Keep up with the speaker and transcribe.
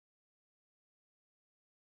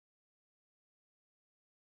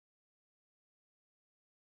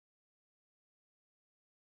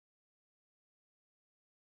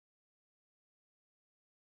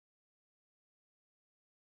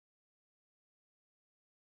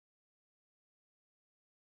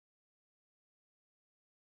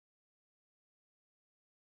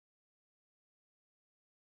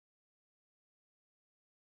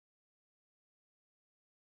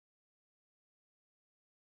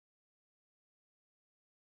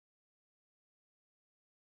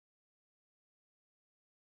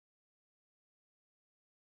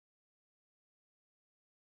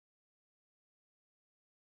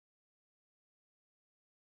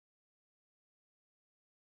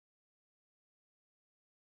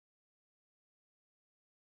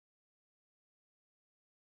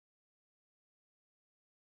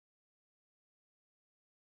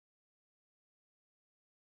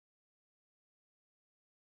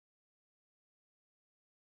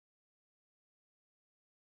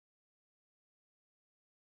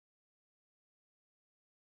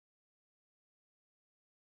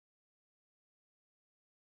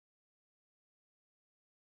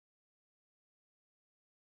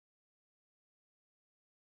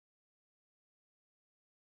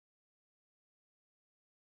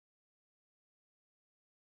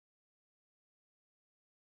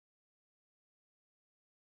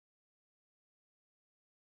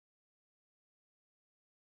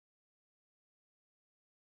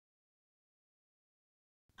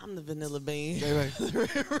I'm the vanilla bean. Yeah, right. Scared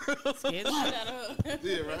the shit out of her.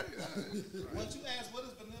 Yeah, right. Once you ask what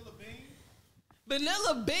is vanilla bean,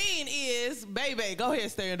 Vanilla bean is, baby, go ahead,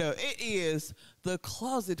 stand up. It is the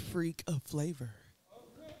closet freak of flavor.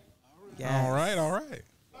 Yes. All right.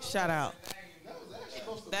 Shout out.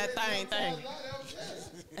 That thing.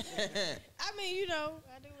 I mean, you know,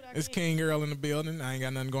 I do what I It's can. King Girl in the building. I ain't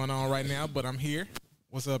got nothing going on right now, but I'm here.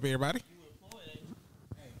 What's up, everybody?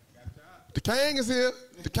 The king is here.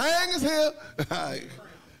 The king is here. All right.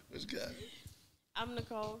 What's good? I'm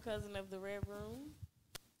Nicole, cousin of the Red Room.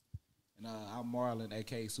 and I'm Marlon,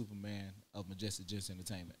 aka Superman of Majestic Gents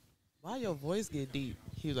Entertainment. Why your voice get deep?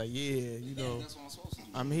 He was like, yeah, you know, That's what I'm supposed to do.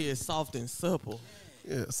 I'm here soft and supple.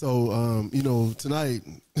 Yeah, so, you know, tonight,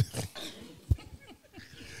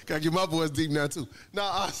 gotta get my voice deep now, too.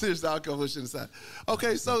 No, seriously, I'll come push it aside.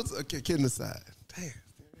 Okay, so, kidding aside. Damn.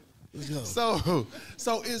 Let's go.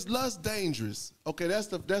 So is lust dangerous? Okay, that's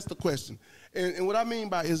the question. And what I mean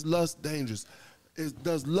by is lust dangerous is,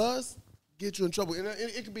 does lust get you in trouble? And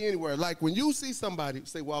it could be anywhere. Like when you see somebody,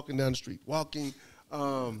 say, walking down the street, what? Am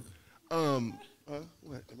I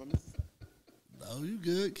missing? No, you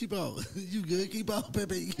good. Keep on. You good. Keep on,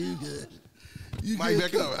 Pepe. You good. You Mike,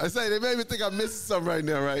 good. back up. I say they made me think I'm missing something right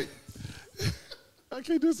now, right? I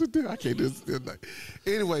can't do this. I can't do this.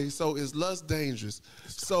 Anyway, so is lust dangerous?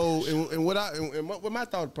 So, and what my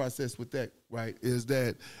thought process with that, right, is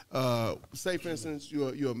that, say for instance,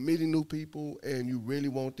 you're meeting new people and you really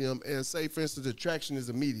want them, and say for instance, attraction is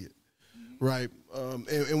immediate, right?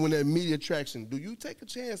 And when that immediate attraction, do you take a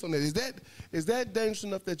chance on that? Is that dangerous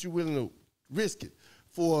enough that you're willing to risk it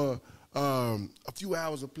for a few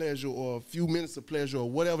hours of pleasure or a few minutes of pleasure or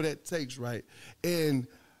whatever that takes, right? And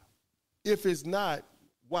if it's not,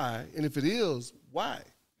 why? And if it is, why?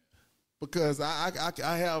 Because I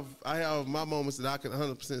have my moments that I can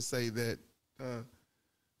 100% say that. And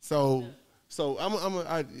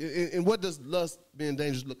what does lust being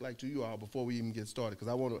dangerous look like to you all before we even get started? Because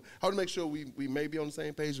I want to make sure we may be on the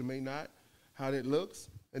same page or may not, how that looks,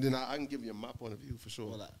 and then I can give you my point of view for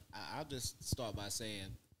sure. Well, I'll just start by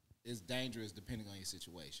saying it's dangerous depending on your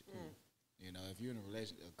situation. You know, if you're in a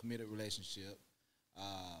committed relationship,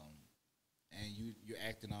 and you're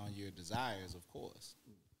acting on your desires, of course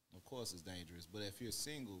it's dangerous. But if you're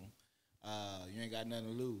single, you ain't got nothing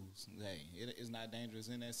to lose. Hey, it's not dangerous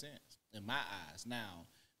in that sense, in my eyes. Now,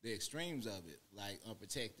 the extremes of it, like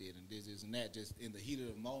unprotected and this and that, just in the heat of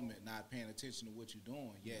the moment, not paying attention to what you're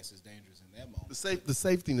doing, yes, it's dangerous in that moment. The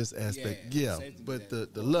safetiness aspect, yeah, but the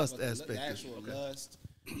lust aspect. The actual lust,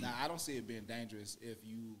 now, I don't see it being dangerous if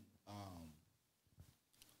you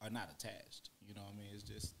are not attached. You know what I mean? It's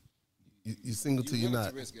just... You single till you're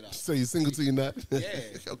not. So you single till you're not?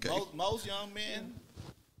 Yeah. Okay. Most young men,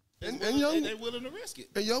 and young, they're willing to risk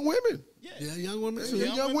it. And young women. Yeah, young women too.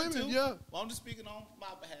 Young women, yeah. Well, I'm just speaking on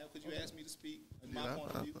my behalf because you asked me to speak in my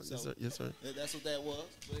point of view. So yes, sir. That's what that was.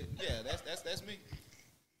 But yeah, that's me.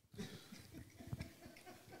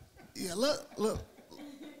 Yeah, look.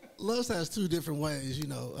 Lust has two different ways, you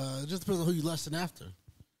know. It just depends on who you're lusting after,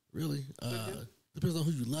 really. Depends on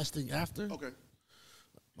who you're lusting after. Okay.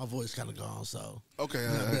 My voice kind of gone, so okay,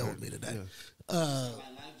 bear with me today.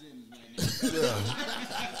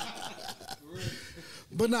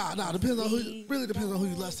 But depends on who. Really depends on who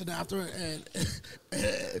you lusting after and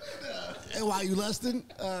why you lusting.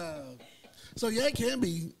 So yeah, it can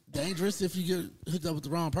be dangerous if you get hooked up with the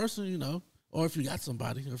wrong person, you know, or if you got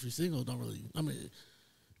somebody, or if you're single. Don't really. I mean,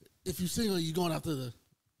 if you're single, you're going after the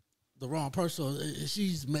wrong person. If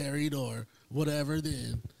she's married or whatever,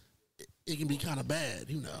 then it can be kind of bad,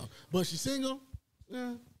 you know. But if she's single,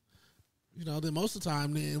 yeah, you know, then most of the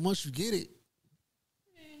time, then once you get it,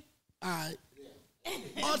 all right,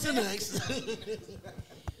 on to the next.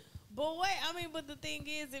 But wait, I mean, but the thing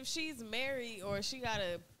is, if she's married or she got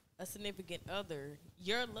a significant other,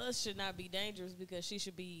 your lust should not be dangerous because she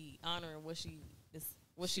should be honoring what she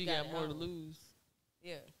got more to lose.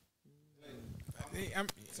 Yeah.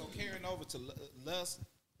 So carrying over to lust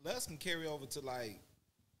can carry over to like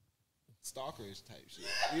stalkerish type shit.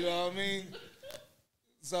 You know what I mean?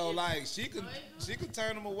 So like she could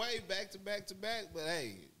turn him away back to back to back, but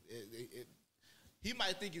hey, he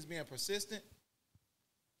might think he's being persistent,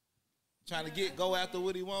 trying to go after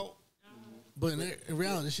what he want. But in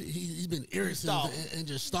reality, he's been irritated and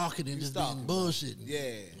just stalking and just being bullshitting.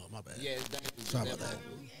 Yeah. Oh, my bad. Yeah, it's dangerous. Sorry about that.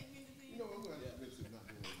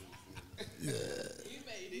 Yeah.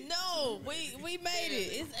 No, we made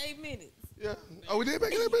it. It's 8 minutes. Yeah. Oh, we did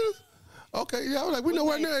make it 8 minutes? Okay, yeah, I was like, we know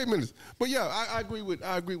right now 8 minutes. But yeah, I agree with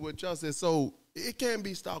what y'all said. So it can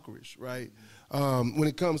be stalkerish, right? When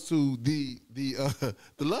it comes to the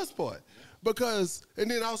lust part. Because, and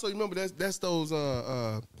then also remember that's those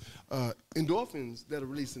endorphins that are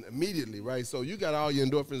releasing immediately, right? So you got all your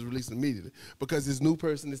endorphins releasing immediately because it's new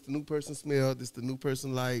person, it's the new person smell, it's the new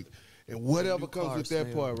person like, and whatever comes with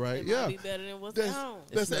that part, right? It yeah, might be better than what's at home.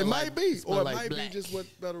 it might be, or it like might black. be just what's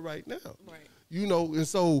better right now. Right. You know, and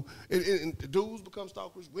so and dudes become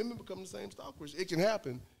stalkers, women become the same stalkers. It can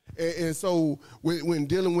happen, and so when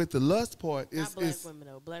dealing with the lust part, Not black women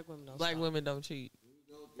though. Black women don't. Black stalk. women don't cheat.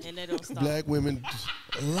 And they don't stop. black women.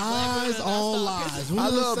 Lies on lies. We I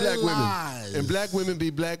don't love say black lies. women, and black women be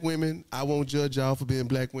black women. I won't judge y'all for being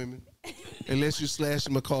black women, unless you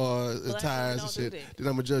slashing my car Black tires women and don't shit. do that. Then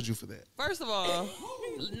I'm gonna judge you for that. First of all,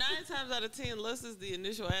 9 times out of 10, lust is the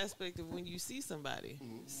initial aspect of when you see somebody.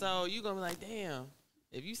 So you're gonna be like, damn.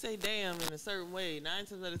 If you say damn in a certain way, 9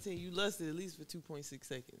 times out of 10, you lusted at least for 2.6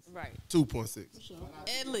 seconds. Right. 2.6.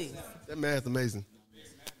 At least. That math amazing.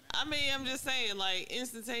 I mean, I'm just saying, like,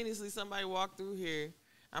 instantaneously somebody walked through here.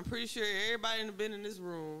 I'm pretty sure everybody have been in this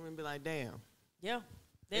room and be like, damn. Yeah.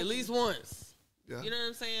 At least once. Yeah. You know what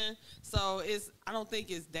I'm saying? So I don't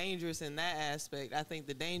think it's dangerous in that aspect. I think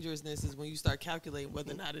the dangerousness is when you start calculating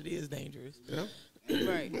whether or not it is dangerous. Yeah.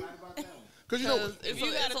 Right. Because you know, If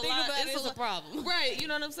you gotta think about it, it's a problem. Right. You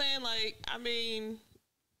know what I'm saying? Like, I mean,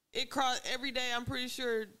 every day, I'm pretty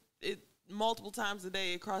sure multiple times a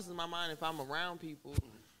day, it crosses my mind if I'm around people.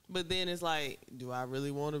 But then it's like, do I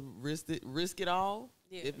really want to risk it all?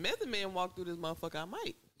 Yeah. If Method Man walked through this motherfucker, I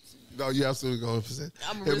might. no, you absolutely 100%.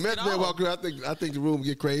 I'm If risk Meth it Man all. walk through, I think the room will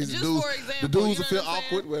get crazy. Just Dudes, for example, the dudes you will know feel what I'm awkward.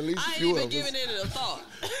 saying? Well, at least I a ain't few even of giving us. it a thought.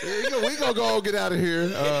 We gonna go and get out of here.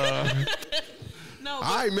 No, All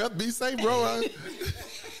but right, Meth, be safe, bro.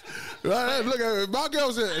 Right, look at it. My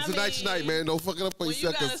girl's in. It's I a night mean, night, man. Don't fuck it up for when you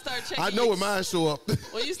yourself. gotta start checking I know when mine show up.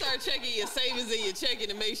 when you start checking your savings and your checking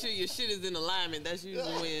to make sure your shit is in alignment, that's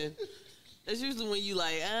usually when you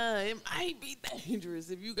like, it might be dangerous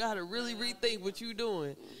if you gotta really rethink what you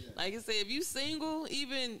doing. Like I said, if you single,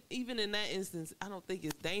 even in that instance, I don't think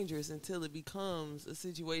it's dangerous until it becomes a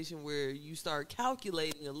situation where you start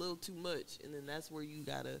calculating a little too much, and then that's where you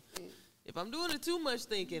gotta. If I'm doing it too much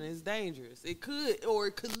thinking, it's dangerous. It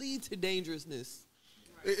could lead to dangerousness.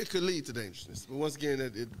 It could lead to dangerousness, but once again,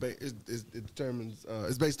 it determines.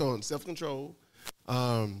 It's based on self-control,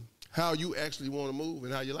 how you actually want to move,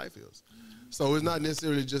 and how your life is. So it's not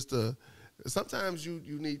necessarily just a. Sometimes you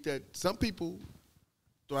need that. Some people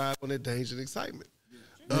thrive on that danger and excitement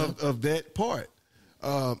of that part.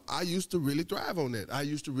 I used to really thrive on that. I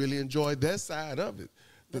used to really enjoy that side of it,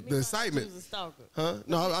 the excitement. Who's a stalker? Huh?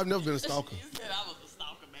 No, I've never been a stalker. You said I was a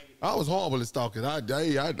stalker, baby. I was horrible at stalking.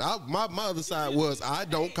 My other side was I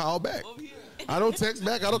don't call back. I don't text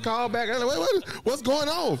back. I don't call back. I'm like, wait, what's going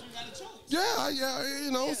on? Yeah,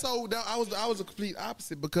 you know. So I was a complete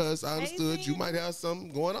opposite because I understood you might have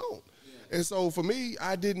something going on, and so for me,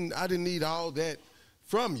 I didn't need all that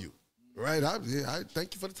from you, right? I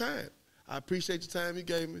thank you for the time. I appreciate your time you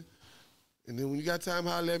gave me, and then when you got time,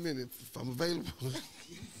 holler at me, and if I'm available,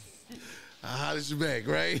 I'll holler at you back,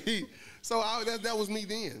 right? So that was me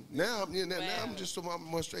then. Now I'm just so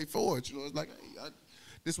more straightforward. You know, it's like, hey,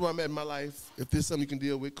 this is where I'm at in my life. If there's something you can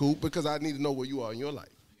deal with, cool, because I need to know where you are in your life.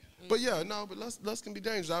 But lust can be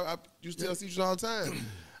dangerous. I used to tell Cedric all the time,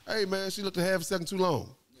 hey man, she looked a half a second too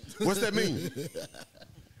long. What's that mean?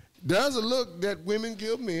 There's a look that women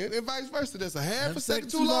give men, and vice versa. There's a half a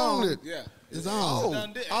second too long. Yeah. It's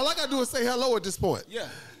on. All I gotta do is say hello at this point. Yeah.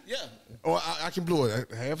 Yeah. Or I can blow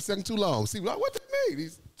it a half a second too long. See, like, what that mean?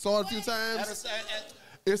 He's saw it a few times.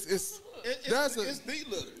 It's the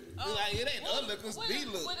look. Like, it ain't the look, it's the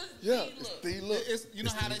look. yeah, it's the look. You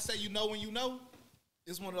know how they say you know when you know?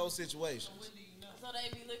 It's one of those situations. So they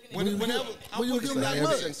be looking at Whenever when you I put give it them like that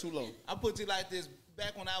look. this, Too long. I put it like this.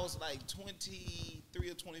 Back when I was like 23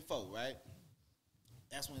 or 24, right?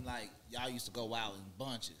 That's when like y'all used to go out in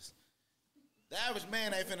bunches. The average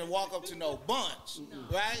man ain't finna walk up to no bunch,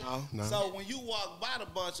 right? No. So when you walk by the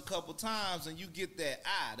bunch a couple times and you get that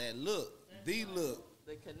eye, that look, the look,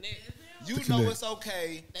 The connect. you The know connect. it's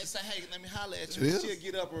okay to say, hey, let me holler at you. It is. She'll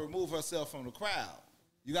get up and remove herself from the crowd.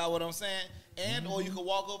 You got what I'm saying? And or you can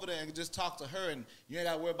walk over there and just talk to her, and you ain't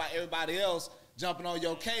got to worry about everybody else jumping on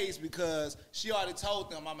your case because she already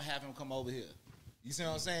told them I'm gonna have him come over here. You see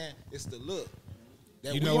what I'm saying? It's the look.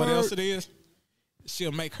 That You know what else it is?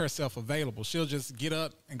 She'll make herself available. She'll just get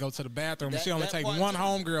up and go to the bathroom. And she only that take part one too.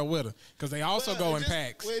 homegirl with her because they also go in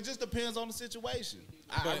packs. Well, it just depends on the situation.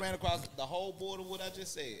 I ran across the whole board of what I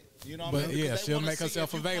just said. You know what But I mean? Because yeah, they she'll wanna make see herself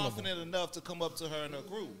if you available. confident enough to come up to her and her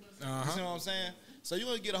group. You see what I'm saying? So you're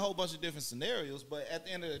going to get a whole bunch of different scenarios, but at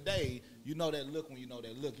the end of the day, you know that look when you know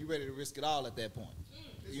that look. You're ready to risk it all at that point.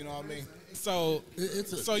 You know what I mean? So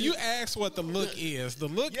you ask what the look is. The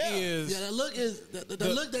look is the look is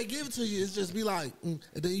the look they give to you is just be like, and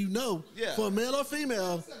then you know, for a male or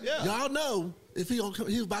female, y'all know if he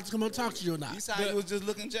was about to come and talk to you or not. You saw he was just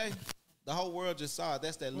looking, Jay. The whole world just saw it.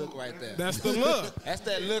 That's that look right there. That's the look. That's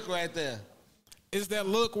that look right there. It's that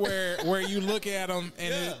look where you look at them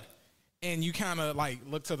and you kind of like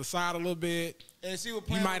look to the side a little bit. And she would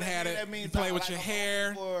you might have it. You play with your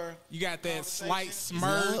hair. You got that slight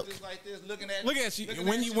smirk. Just like this, looking at Look at you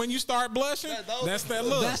when you start blushing. That's that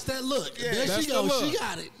look. That's that look. Yeah. There That's she goes. the look. She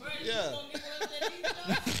got it. Yeah.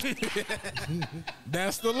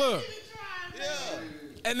 That's the look. Yeah.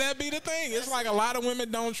 And that be the thing. It's like a lot of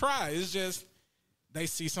women don't try. It's just they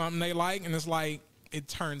see something they like, and it's like it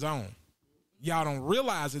turns on. Y'all don't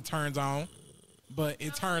realize it turns on, but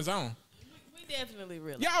it turns on. We definitely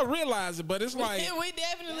realize. Y'all realize it, but it's like we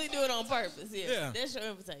definitely do it on purpose. Yeah. That's your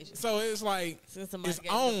invitation. So it's like Since somebody it's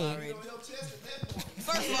gave it on. up already.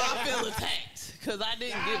 First of all, I feel attacked because I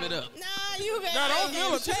didn't give it up. Nah, you got. No, don't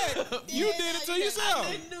feel attacked. You did it to yourself.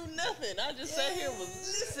 I didn't do nothing. I just sat here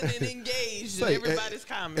was listening, engaged Say, in everybody's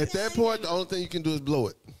comments. At that point, the only thing you can do is blow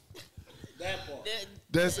it. That part.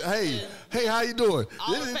 That's hey, how you doing?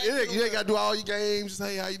 All You the ain't got to do all your games. Just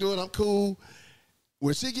hey, how you doing? I'm cool.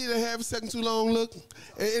 When she get a half a second too long look,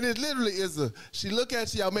 and it literally is she look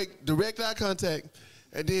at you, y'all make direct eye contact,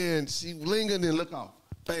 and then she linger and then look off.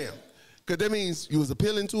 Bam. Because that means you was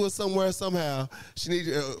appealing to her somewhere, somehow. She need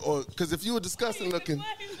or because if you were disgusting looking,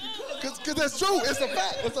 because that's true. It's a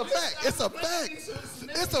fact. It's a fact. It's a fact.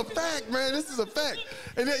 It's a fact, man. This is a fact.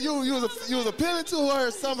 And then you was appealing to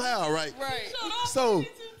her somehow, right? Right. So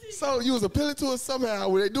you was appealing to her somehow.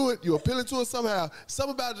 When they do it, you appealing to her somehow.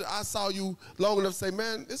 Something about it, I saw you long enough to say,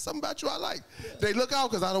 man, there's something about you I like. They look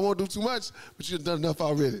out because I don't want to do too much, but you've done enough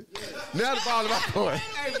already. Now the ball in my court.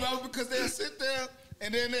 Hey, bro, because they'll sit there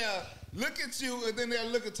and then they'll look at you and then they'll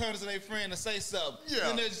look at turn to their friend and say something. Yeah.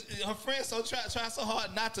 And then her friend try so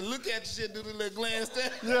hard not to look at the shit, do the little glance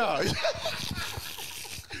there. Yeah.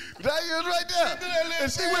 There he is right there.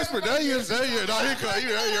 And she whispered, there he is. No, here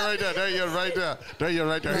he right there. There he is right there. There he is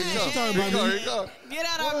right there. Here he come. Get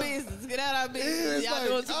out our business. Get out our business. Y'all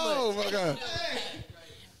doing too much. Oh, my God.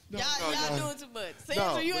 Y'all doing too much.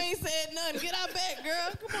 Sandra, you ain't said nothing. Get our back,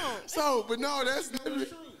 girl. Come on. So, but no,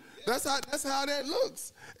 that's how that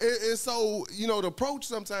looks. And so, you know, the approach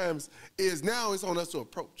sometimes is now it's on us to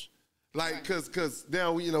approach. Like, cause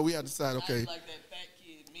now we have to decide, okay. Like that fat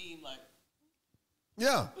kid meme, like.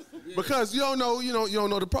 Yeah, because you don't know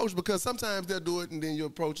the approach because sometimes they'll do it and then you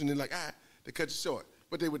approach and then like, they cut you short.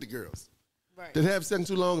 But they with the girls. Right. They have second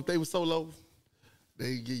too long. If they were so low,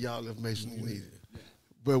 they give y'all the information you need.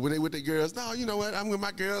 But when they with the girls, no, you know what? I'm with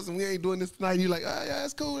my girls and we ain't doing this tonight. You like, yeah,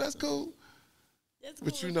 that's cool. That's cool.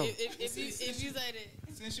 But you know, if you say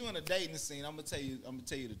that. Since you in a dating scene, I'm gonna tell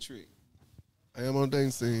you the trick. I am on a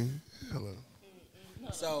dating scene. Hello.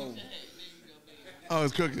 So Oh,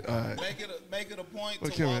 it's cooking. All right. Make it a point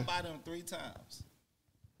to walk by them 3 times.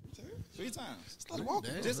 3 times.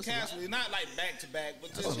 Just casually, not like back to back,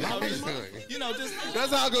 but just just.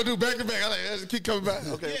 That's how I go do back to back. I just keep coming back.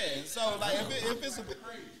 Okay. Yeah. So like,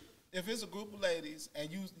 if it's a group of ladies and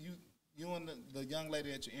you and the young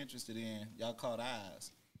lady that you're interested in, y'all caught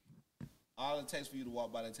eyes. All it takes for you to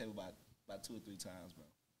walk by that table about 2 or 3 times, bro,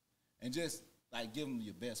 and just like give them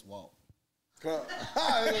your best walk. Cold.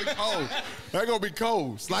 That gonna be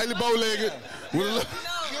cold. Slightly bow-legged. Give them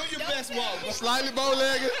your best walk, bro. Slightly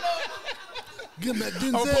bow-legged. Give him that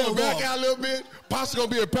I'm gonna pull Denzel it back walk. out a little bit. Posture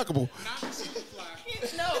gonna be impeccable.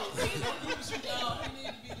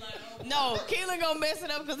 No, Keelan gonna mess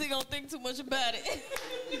it up because he gonna think too much about it.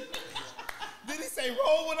 Did he say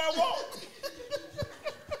roll when I walk?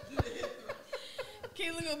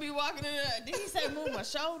 Keelan gonna be walking in there. Did he say move my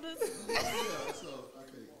shoulders?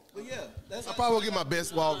 But yeah, that's. I probably won't get my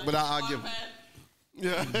best walk, but I'll give it.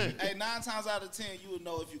 Yeah. Hey, 9 times out of 10, you would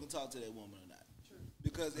know if you can talk to that woman or not. True.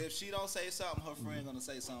 Because if she don't say something, her friend gonna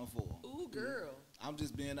say something for her. Ooh, girl. I'm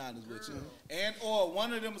just being honest with you. And or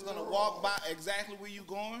one of them is gonna walk by exactly where you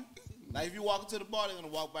going. Like if you walk to the bar, they're gonna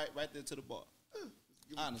walk right there to the bar.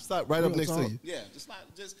 Honestly. Stop right up next to you. Yeah,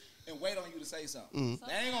 just and wait on you to say something.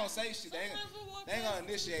 They ain't gonna say shit. They ain't gonna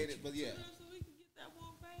initiate it, but yeah.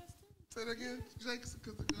 Say that again, Jake,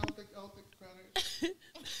 because I don't think the crowd.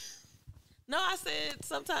 No, I said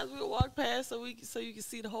sometimes we'll walk past so you can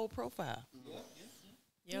see the whole profile.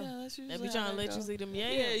 Yeah, that's usually they be trying to let you see them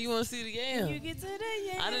yams. Yeah, you want to see the yams. You get to the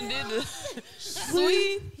yams. I done did the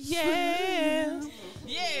sweet yams.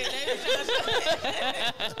 Yeah, they be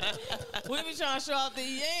trying to We be trying to show off the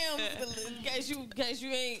yams in case you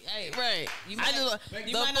ain't. Hey, Right. You I might, just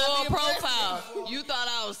you the might not full be a breast profile. You thought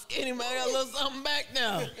I was skinny, man. I got a little something back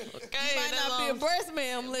now. Okay. You might that's not be all. a breast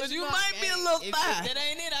man, unless But you want- might be a little if thigh. That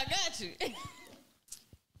ain't it. I got you.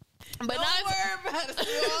 But Don't not worry about it,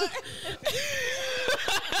 sweetheart.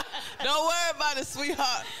 Don't worry about it,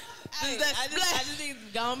 sweetheart. Hey, That I splash. just need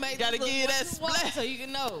to go and make Gotta this give you look that what you want splash. so you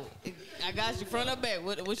can know. I got you front or back.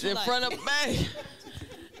 What you in like? front of back.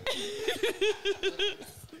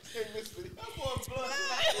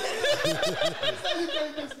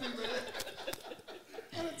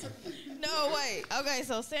 No, wait. Okay,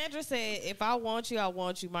 so Sandra said, if I want you, I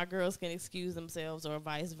want you. My girls can excuse themselves or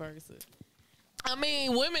vice versa. I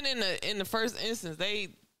mean, women in the first instance, they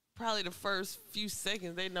probably the first few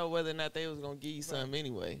seconds they know whether or not they was gonna give you something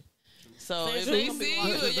anyway. So if Sandra they gonna be see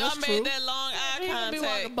walking- you, and y'all That's made true. that long eye He gonna be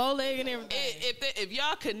contact. walking bow leg and everything. If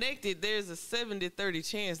y'all connected, there's a 70-30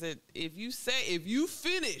 chance that if you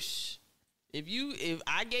finish, if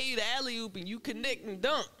I gave you the alley oop and you connect and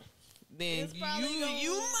dunk, then It's probably you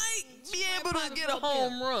gonna- might be might able to probably get a fuck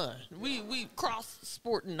home run. We cross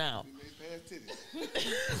sporting now.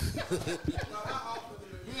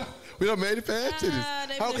 We done made it past They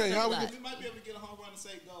titties. Okay, missed how a we lot. get? We might be able to get a home run and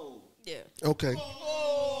say goal. Yeah. Okay.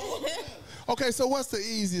 Okay, so what's the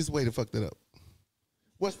easiest way to fuck that up?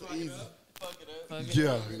 What's the easiest?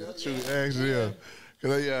 Yeah, true. Actually, yeah. You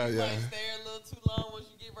might stare a little too long once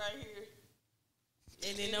you get right here.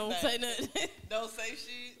 And then don't say nothing. Don't say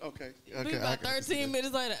shit. Okay. Be Okay. about 13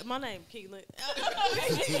 minutes later. My name Keelan.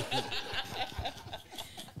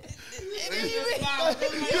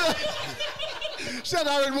 Shut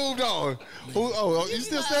up and moved on. You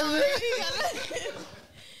still standing there?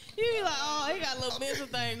 You be like, oh, he got a little mental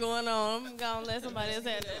thing going on. I'm gonna let somebody else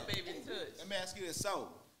have that. Baby touch. Let me ask you this. So,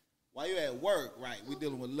 while you at work, right, we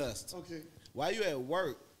dealing with lust. Okay. While you at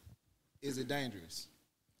work, is it dangerous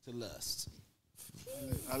to lust?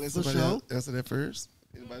 I'll let For somebody sure. else answer that first.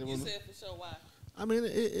 Anybody You want to? said for sure why. I mean,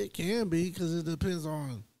 it can be because it depends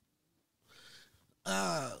on.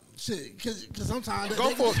 Shit, because sometimes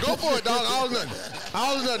Go for it, dog. All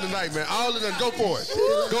or nothing tonight, man. All or nothing. Go for it.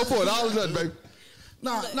 Go for it. All or nothing, baby.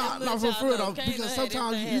 No, Let for real y'all though. know. Can't Because let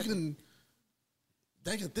sometimes anything you happen.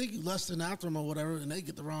 they can think you lusting after them or whatever, and they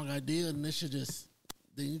get the wrong idea, and they should just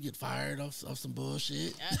then you get fired off some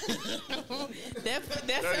bullshit. That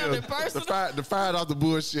sounded personal. The fired off the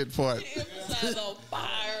bullshit part. Emphasize on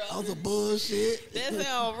fire. All the bullshit. That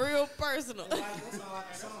sounds real personal.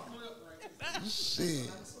 Shit.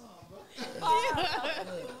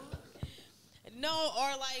 No, or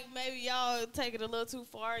like maybe y'all take it a little too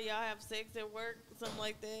far. Y'all have sex at work, something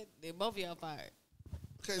like that. Then both of y'all fired.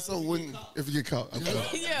 Okay, so if you get caught, I'm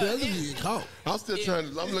caught. Yeah. That's when you get caught. I'm still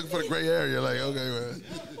trying to. I'm looking for the gray area. Like, okay, man.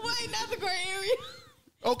 Wait, not the gray area.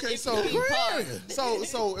 Okay, so you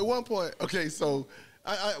so at one point, okay, so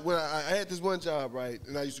I had this one job, right,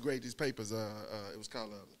 and I used to grade these papers. It was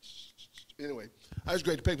called anyway. I used to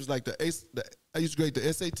grade the papers like I used to grade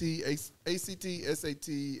the SAT, ACT, SAT,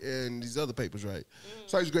 and these other papers, right?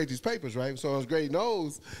 So I used to grade these papers, right? So I was grading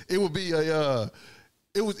those. It would be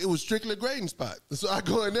it was strictly a grading spot. So I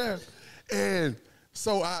go in there, and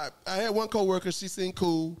so I had one coworker. She seemed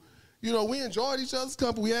cool. You know, we enjoyed each other's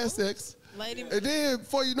company. We had sex. Lady. And then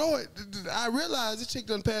before you know it, I realized this chick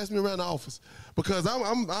done passed me around the office because I'm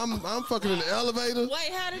fucking in the elevator.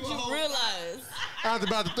 Wait, how did you realize? After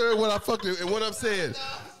about the third one, I fucked it, and one of them said,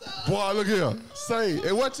 "Boy, look here, say." And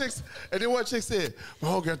then one chick said, "My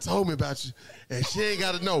whole girl told me about you, and she ain't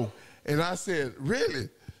got to know." And I said, "Really?"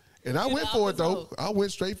 And I went for it though. I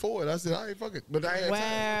went straight for it. I said, "I ain't fucking," but I ain't.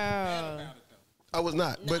 Wow. I was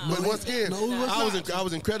not. But once again, No, I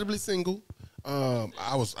was incredibly single.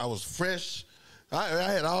 I was fresh. I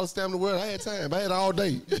had all the stamina in the world. I had time. I had all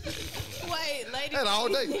day. Wait, lady. I had all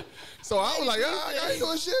day. So I was like, I ain't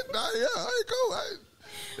doing shit. I ain't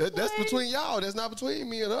go. That's between y'all. That's not between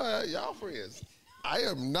me and her. Y'all friends. I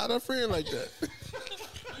am not a friend like that.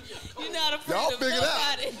 You're not afraid Y'all of figure it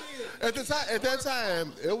out. nobody. At that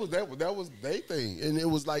time, it was that was their thing, and it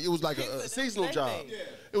was like a seasonal their job. thing.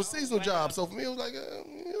 It was a seasonal job. So for me, it was like,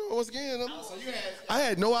 once again, I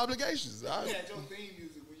had no obligations. You had your theme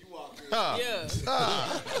music when you walked in. Yeah.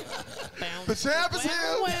 The champ is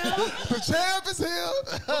here. The champ is here.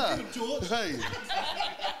 Hey.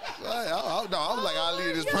 I was like, I'll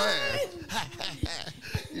leave this prime.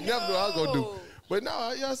 You never knew what I was gonna do. But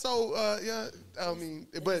no, yeah. So I mean,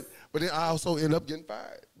 but then I also end up getting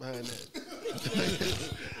fired behind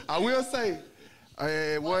that. I will say,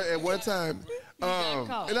 at one time, and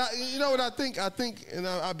you know what I think, and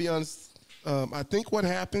I'll be honest, I think what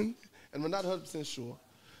happened, and we're not 100% sure,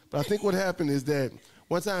 but I think what happened is that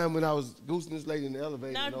One time when I was goosing this lady in the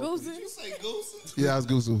elevator. Not no, goosing. You say goose? Yeah, I was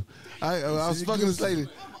goosing. I was fucking this lady.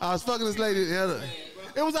 I was fucking this lady in the elevator.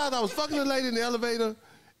 It was out. I was fucking the lady in the elevator,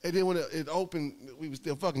 and then when it opened, we was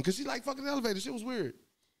still fucking. Cause she like fucking the elevator. Shit was weird.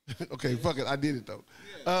 Okay, fuck it. I did it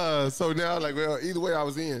though. So now like, well, either way I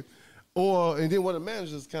was in. And then one of the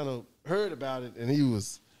managers kind of heard about it, and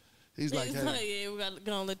he's like, He's hey. like, yeah, we're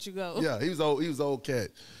gonna let you go. Yeah, he was old cat,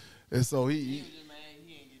 and so he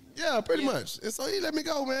yeah, pretty much. And so he let me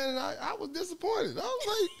go, man, and I was disappointed. I was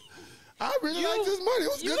like, I really like this money.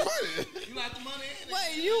 It was good money. You like the money?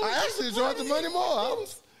 Wait, you? I actually enjoyed the money more.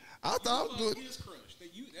 I thought I was doing. His crush.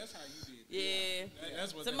 That's how you did. Yeah.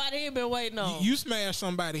 That's what Somebody here been waiting on. you smashed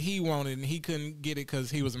somebody he wanted and he couldn't get it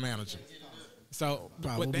because he was a manager. So,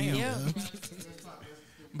 but damn. Yeah.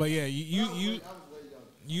 But yeah,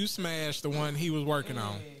 you smashed the one he was working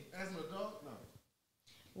on.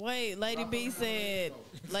 Wait, Lady B said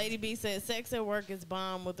sex at work is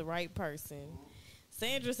bomb with the right person.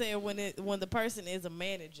 Sandra said when the person is a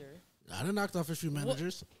manager. I done knocked off a few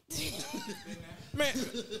managers. Man,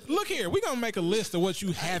 look here. We're going to make a list of what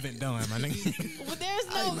you haven't done, my nigga. But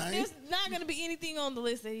there's not going to be anything on the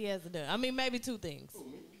list that he hasn't done. I mean, maybe two things.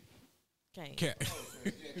 Can't. Cat.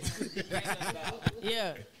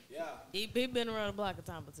 Yeah. He been around the block a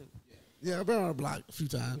time or two. Yeah, I've been on the block a few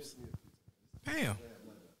times. Damn.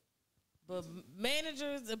 But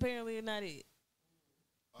managers apparently are not it.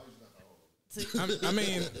 I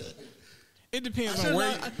mean, it depends on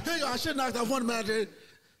where. I should knock off one manager.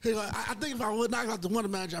 I think if I would knock off the one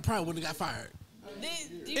manager, I probably wouldn't have got fired.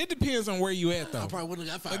 It depends on where you at, though. I probably wouldn't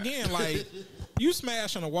have got fired. Again, like, you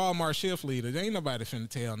smashing a Walmart shift leader. There ain't nobody finna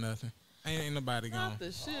tell nothing. Ain't nobody going. Not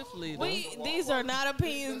the shift leader. These are not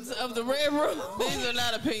opinions of the Red Room. These are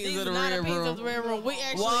not opinions These of the are not Red opinions Room. of the Red Room. We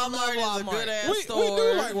actually Walmart love is a Walmart. good ass We store.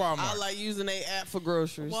 do like Walmart. I like using their app for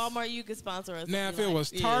groceries. Walmart, you can sponsor us. Now, if you it like.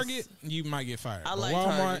 was Target, you might get fired. I But like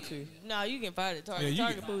Walmart, Target too. No, you can find it. Target, Yeah, you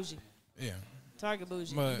Target can- bougie. yeah. Target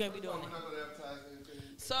bougie. But- You can't be doing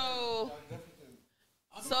that. So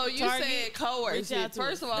you Target, said reach coercion. out to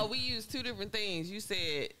First us. of all, we use two different things. You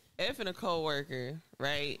said effing a coworker,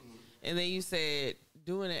 right? And then you said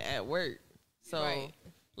doing it at work. So, Right.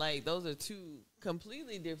 like, those are two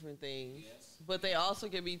completely different things. But they also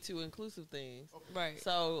can be two inclusive things. Right.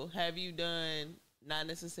 So, have you done not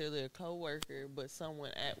necessarily a coworker, but someone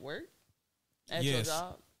at work? At your Yes.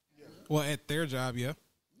 job? Well, at their job, yeah.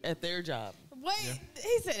 At their job. Wait,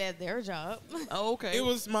 he said at their job. Oh, okay. It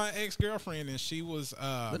was my ex-girlfriend, and it was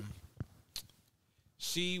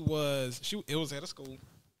at a school.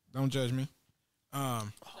 Don't judge me.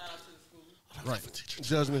 Right.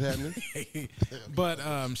 Judgment happening. But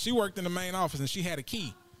she worked in the main office, and she had a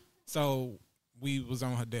key. So we was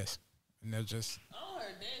on her desk. And they're just... Oh,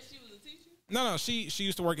 her dad, she was a teacher? No, she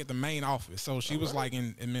used to work at the main office. So she was like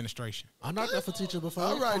in administration. I knocked off a teacher before.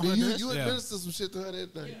 All right, On then her you desk. you Yeah. administered some shit to her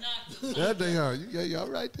that day. That day, huh? You all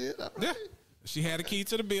right then? All right. Yeah. She had a key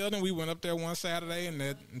to the building. We went up there one Saturday, and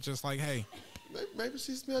that just like, hey. Maybe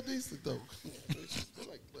she smelled decent though. She smelled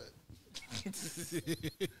like that.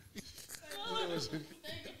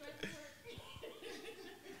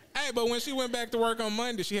 Hey, but when she went back to work on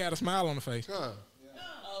Monday, she had a smile on her face. Huh?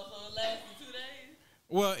 Oh, so it lasted 2 days?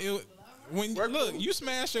 Well, when look, you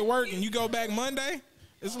smash at work and you go back Monday,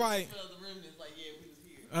 it's like, So the remnants, like, yeah, we was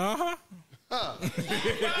here. uh-huh.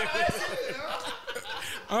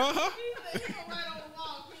 Uh-huh.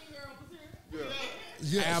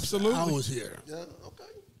 Yes, Absolutely. I was here. Yeah. Okay.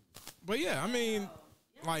 But yeah, I mean,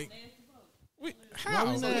 like, Why how?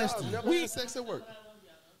 we nasty? Y'all never had sex at work.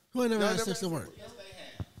 Who ain't never had Y'all sex at work?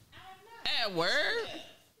 At work?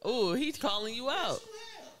 Ooh, he's calling you out.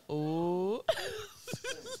 Ooh.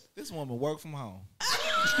 This woman work from home.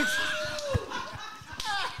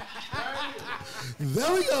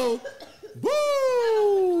 There we go.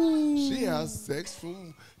 Woo! She has sex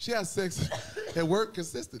at work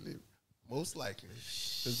consistently, most likely.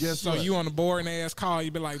 'Cause guess So what? you on the boring ass call,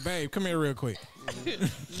 you be like, babe, come here real quick.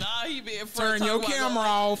 Nah, he be in front. Turn your talking about camera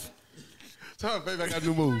off. Tell her, baby, I got a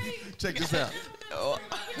new move. Check this out.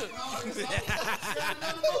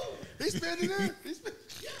 He's spinning it.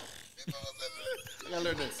 I gotta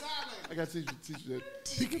learn that. I gotta teach you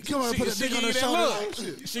that. Come on, put a She dick on give her you that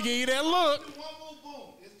shoulder. look. She give you that look. One more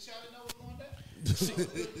boom. Isn't Charlie know what's going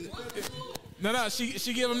down? No,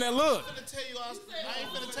 she give him that look. I ain't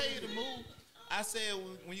finna tell you the move. I said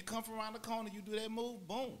when you come from around the corner, you do that move,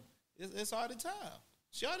 boom. It's already time.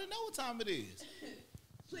 She already know what time it is.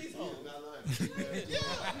 Please hold. She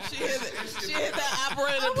hit that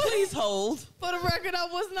operator. Please hold. For the record, I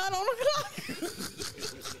was not on the clock.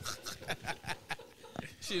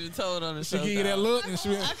 She'd have told on She herself. give you that look, and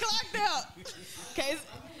she I clocked out. Case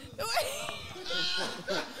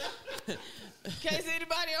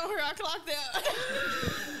anybody on here, I clocked out.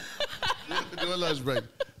 Doing lunch break.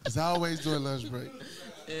 It's always doing lunch break.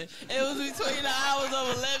 It was between the hours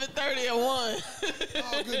of 11:30 and 1.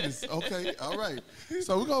 Oh goodness. Okay. All right.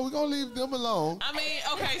 So we're gonna leave them alone. I mean,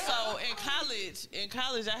 okay, so in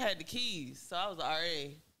college I had the keys. So I was an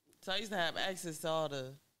RA. So I used to have access to all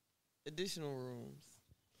the additional rooms.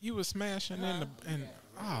 You was smashing in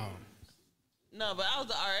oh. No, but I was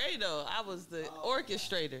the RA though. I was the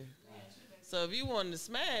orchestrator. So if you wanted to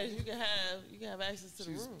smash, you can have access to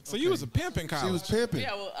the room. So you was a pimp in college. She was pimping.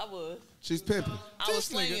 Yeah, well, I was. She's pimping. I was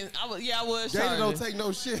slinging. I was Dana charging. don't take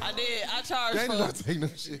no shit. I did. I charged Dana for. don't take no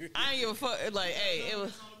shit. I ain't give a fuck. Like, hey, it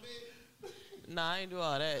was. Nah, I ain't do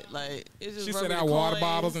all that. Like, it's just. She rubbing said the out water coins.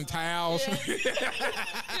 bottles and towels. Yeah. You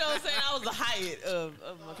know what I'm saying? I was the Hyatt of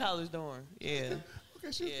my college dorm. Yeah.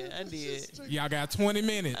 Okay, Yeah, I did. Y'all got 20 I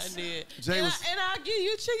minutes. did. Jay and, was- I'll give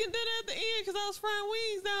you chicken dinner at the end because I was frying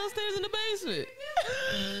wings downstairs in the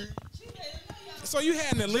basement. So you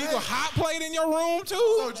had an illegal hot plate in your room too?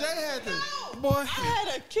 So Jay had the Boy. I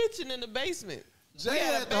had a kitchen in the basement. Jay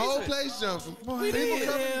had a had the whole basement. place jumping. Boy, People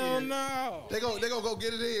coming hell in. no. They gonna go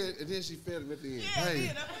get it in, and then she fed him at the end.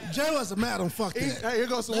 Hey, Jay wasn't mad on fuck eat, that. hey, here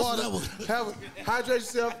goes some That's water. level. Hydrate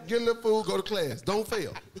yourself, get a little food, go to class. Don't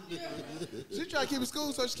fail. She try to keep it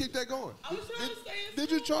school, so she keep that going. I was trying to stay in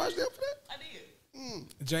Did you charge them for that? I did.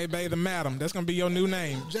 J Bay the Madam. That's gonna be your new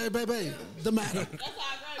name. Jay baby, the matter. That's how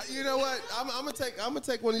I graduated. You know what? I'm gonna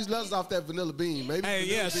take one of these letters off that vanilla bean. Maybe. Hey,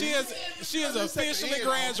 vanilla yeah, bean. she is Let's take the officially end off.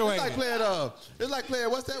 graduating. It's like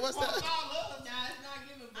playing. What's that?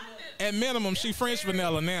 At minimum, she French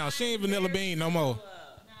vanilla now. She ain't vanilla bean no more.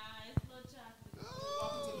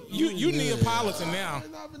 You Neapolitan now.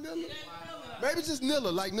 It's not vanilla. Maybe just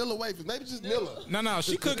Nilla, like Nilla wafers. Maybe just Nilla. No,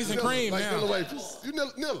 she cookies and Nilla, cream like now. Nilla wafers. You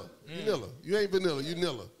Nilla. You Nilla. You ain't vanilla. You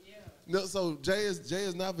Nilla. No, so Jay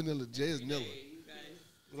is not vanilla. Jay is Nilla.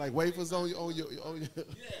 Like wafers on your.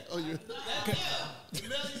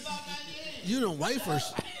 You done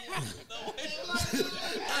wafers.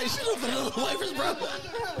 Hey, she done vanilla wafers, bro.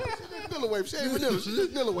 Vanilla wafers. She ain't vanilla. She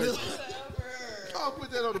just Nilla wafers. I'll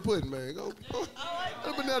put that on the pudding, man. Go. Put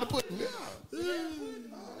that on the pudding. Yeah.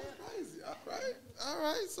 Crazy. All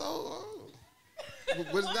right. So.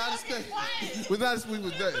 Was not expecting. Was not we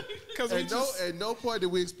was done. At no point did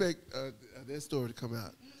we expect that story to come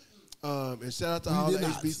out. And shout out to all the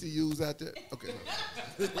HBCUs out there. Okay.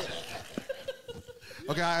 No.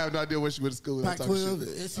 Okay, I have no idea where she went to school.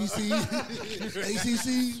 Pac-12, SEC,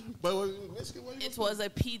 ACC. But Michigan, where you It was a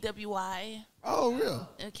PWI. Oh, real?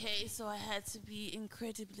 Okay, so I had to be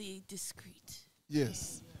incredibly discreet.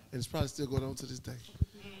 Yes, and it's probably still going on to this day.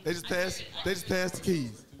 They just passed the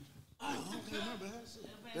keys. I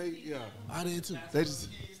did too.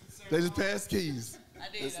 They just passed keys. I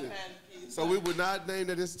did. I passed the keys. So we would not name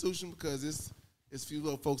that institution because it's few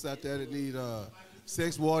little folks out there that need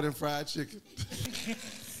sex, water, and fried chicken.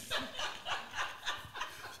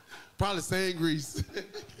 Probably sand grease.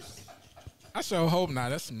 I sure hope not.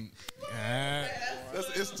 That's some.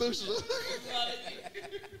 That's institutional.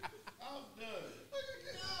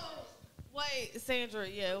 Wait, Sandra.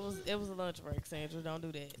 Yeah, it was a lunch break. Sandra, don't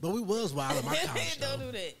do that. But we was wild at my college. Don't though.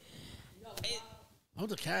 do that. I'm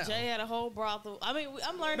the cow. Jay had a whole brothel. I mean,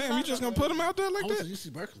 I'm learning. Damn, you just gonna put them out there I like went to that?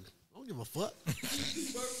 UC Berkeley. I don't give a fuck.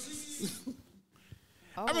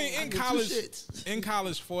 I mean, in get two college,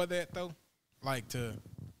 shits. for that though, like to,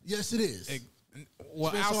 Yes, it is. well,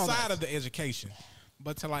 Experience all outside that. of the education,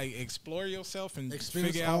 but to like explore yourself and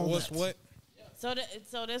Experience figure out all what's that. what. So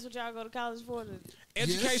that's what y'all go to college for?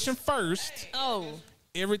 Education first. Oh,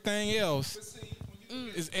 Everything else But see, when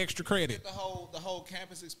you is extra credit. the whole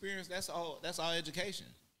campus experience, that's all education.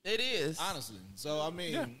 It is. Honestly. So I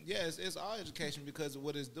mean, it's all education because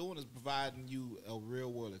what it's doing is providing you a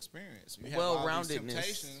real world experience. You have all these Well-roundedness.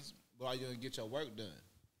 temptations, but are you gonna get your work done?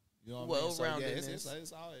 You know what I mean? So, yeah, Well-roundedness.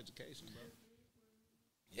 it's all education, bro.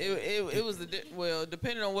 It was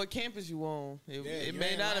depending on what campus you on, it you may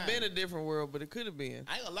ain't not have lying. been a different world, but it could have been.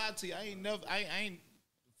 I ain't gonna lie to you. I ain't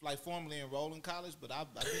like formally enrolled in college, but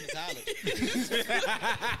I've been to college.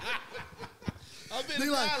 I've been They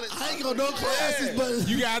to like, college. I ain't got no classes, but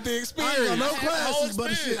You got the I ain't experience. got no had the whole classes,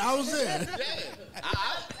 but shit, I was there. Yeah,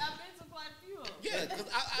 I've been to quite a few of them. yeah, because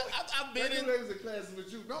I've been in. was in classes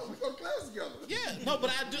with you. No, we go to class together. Yeah, no,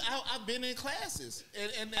 but I've been in classes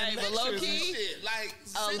and Hey, but lectures low-key, and shit. Like A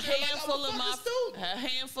sitting there like I'm a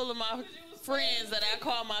handful of my friends that I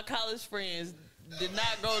call my college friends did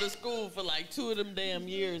not go to school for like 2 of them damn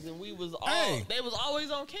years, and we was all they was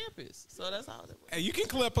always on campus. So that's how it was. Hey, you can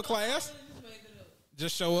clip a class.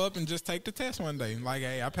 Just show up and just take the test one day. Like,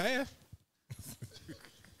 hey, I passed.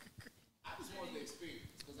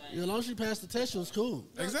 As long as she passed the test, she was cool.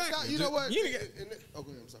 Exactly. You know what? You, Oh,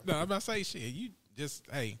 go ahead, I'm sorry. no, I'm about to say shit. You just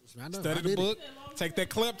I know, study I the did book, take that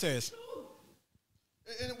CLEP test.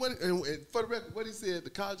 And for the record, what he said, the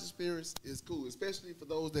college experience is cool, especially for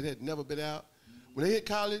those that had never been out. When they hit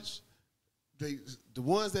college, the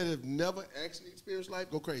ones that have never actually experienced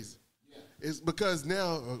life go crazy. Yeah. It's because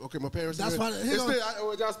now, okay, my parents. That's why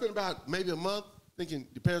y'all spend about maybe a month thinking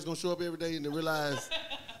your parents gonna show up every day and then realize,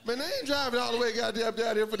 man, they ain't driving all the way goddamn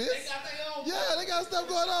down here for this. They got their own. Yeah, they got stuff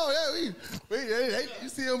going on. Yeah, you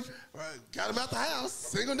see them, got them out the house,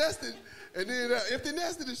 single nested, and then empty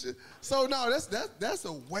nested and shit. So no, that's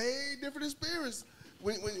a way different experience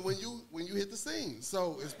when you hit the scene.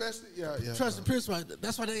 So especially Trust the Pierce, right?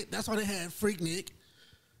 That's why they had Freak Nick,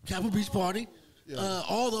 Capitol Beach Party,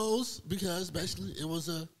 all those because basically it was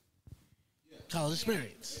a college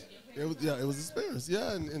experience. It was experience.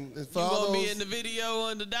 Yeah, and for You all want me those, in the video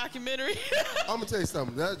on the documentary? I'm gonna tell you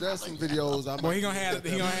something. There's some videos. Well, he gonna have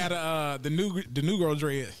the new girl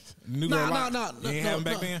dread. New girl lock. You ain't have him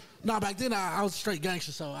back then? No, back then I was straight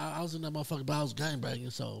gangster, so I was in that motherfucker, but I was gangbanging,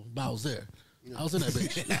 so I was there. Yeah. I was in that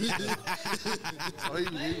bitch.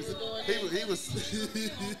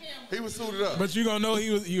 He was suited up. But you gonna know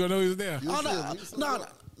he was there.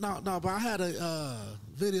 No, but I had a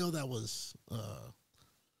video that was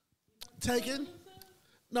taken.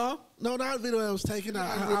 No, not a video that was taken.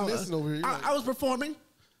 I was performing.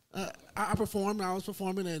 I performed. I was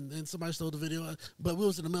performing, and somebody stole the video. But we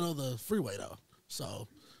was in the middle of the freeway though, so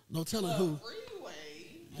no telling who. Freeway.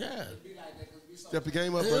 Yeah. Step the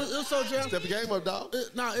game up. It was so jam. Step the game up, dog.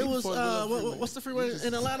 It was what's the freeway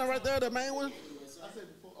in Atlanta right there? The main one.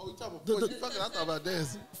 Oh, you talking about? I thought about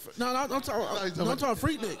dancing. No, I'm talking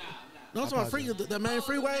Freaknik. No, I'm talking Freaknik. The main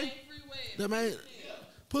freeway. The main.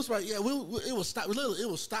 Push right. Yeah, it was stop. Literally, it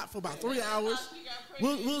was stopped for about 3 hours.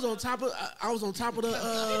 We was on top of. I was on top of the.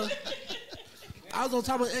 I was on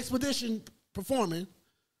top of the expedition performing,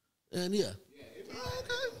 and yeah.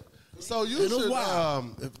 Okay. So you should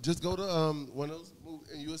just go to one of those movies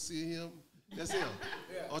and you'll see him. That's him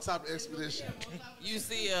on top of the expedition. You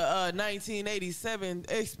see a 1987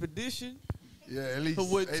 expedition. Yeah, at least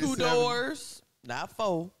with 87. 2 doors, not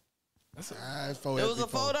 4. That's a 4. It was a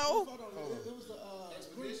photo. It was the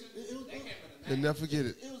You'll never forget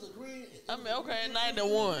it. It was a green. I mean, okay,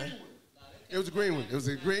 9-1. It was a green one. It was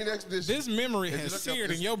a green expedition. This memory has seared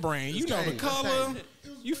in your brain. You know the color.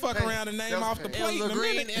 You fuck around and name off the plate. It was a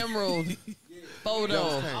green emerald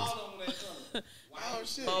photo. Oh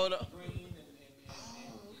shit. Photo.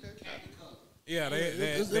 Yeah,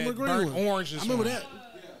 that green burnt one. orange. I remember that.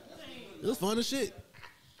 It was fun as shit.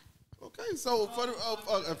 Okay, so for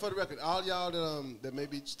the record, all y'all that may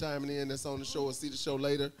be chiming in that's on the show or see the show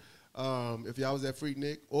later, if y'all was at Freak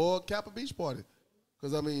Nick or Capitol Beach Party,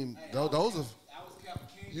 because I mean those are.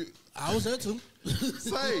 I was there too.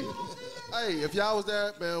 Hey, if y'all was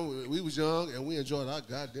there, man, we was young and we enjoyed our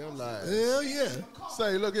goddamn lives. Hell yeah.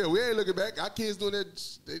 Say, look here, we ain't looking back. Our kids doing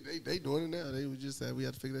that. They doing it now. They was just saying we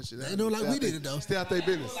had to figure that shit out. They doing like we did it though. Stay out their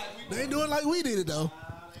business. They ain't doing like we did it though.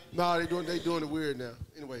 No, they doing it weird now.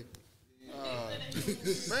 Anyway,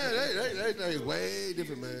 man, they way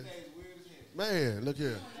different, man. Man, look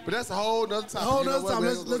here. But that's a whole nother topic. A whole nother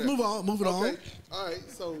topic. Let's move on. Move it on. All right.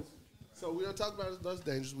 So we don't talk about it. Lust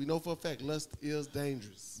dangerous. We know for a fact lust is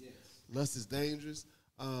dangerous. Yes. Lust is dangerous.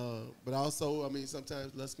 But also, I mean,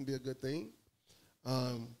 sometimes lust can be a good thing.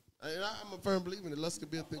 And I'm a firm believer that lust can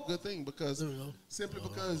be a good thing because simply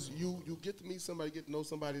because you get to meet somebody, get to know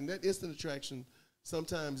somebody, and that instant attraction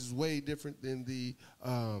sometimes is way different than the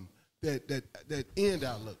that end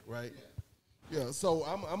outlook, right? Yeah. So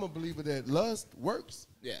I'm a believer that lust works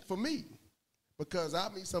for me because I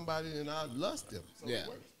meet somebody and I lust them. So it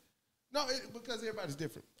works. No, because everybody's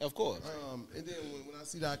different. Of course. And then when I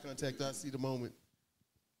see the eye contact, I see the moment.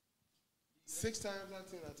 6 times out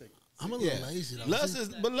of 10, I take it. I'm a little lazy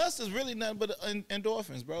though. Lust is really nothing but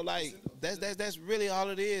endorphins, bro. Like that's really all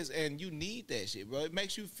it is, and you need that shit, bro. It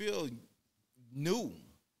makes you feel new.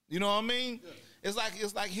 You know what I mean? Yeah. It's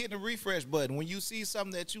like hitting a refresh button when you see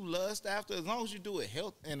something that you lust after. As long as you do it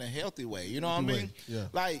in a healthy way, you know what I mean? Yeah.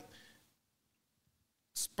 Like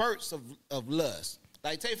spurts of lust.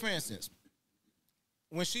 Like take for instance,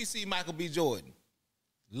 when she see Michael B. Jordan,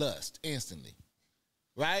 lust instantly,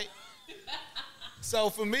 right?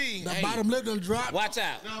 So for me, the bottom lip done drop. Watch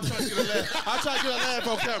out. No, I'm trying to get a laugh. I'm trying to get a laugh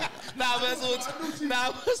on camera. I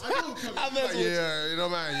mess with Yeah, you know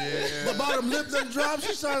what I mean? Yeah. The bottom lip done drop.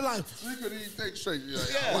 She started like. She couldn't even think straight.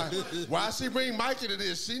 Like, why she bring Mike into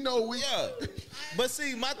this? She know we. Yeah. But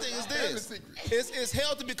see, my thing is this. It's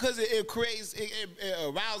healthy because it creates, it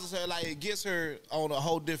arouses her, like it gets her on a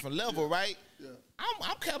whole different level, right? Yeah.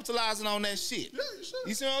 I'm capitalizing on that shit. Yeah, you should.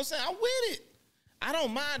 You see what I'm saying? I'm with it. I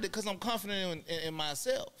don't mind it because I'm confident in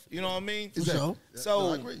myself. You know what I mean? So? So,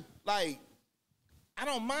 No, I agree. like, I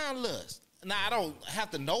don't mind lust. Now, I don't have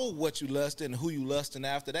to know what you lusting and who you lusting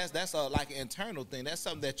after. That's like an internal thing. That's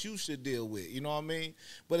something that you should deal with. You know what I mean?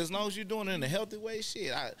 But as long as you're doing it in a healthy way,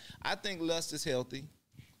 shit, I think lust is healthy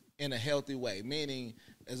in a healthy way. Meaning,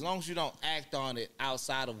 as long as you don't act on it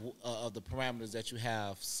outside of the parameters that you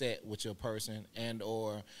have set with your person and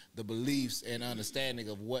or the beliefs and understanding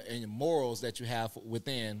of what and morals that you have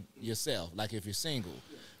within yourself. Like if you're single.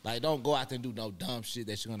 Like, don't go out there and do no dumb shit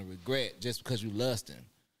that you're going to regret just because you lusting.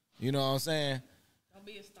 You know what I'm saying? Don't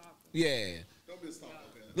be a stalker. Yeah. Don't be a stalker.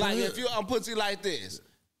 Like I'm putting it like this.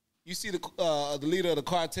 You see the leader of the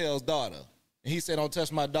cartel's daughter. And he said, don't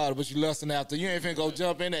touch my daughter, but you lusting after. You ain't finna go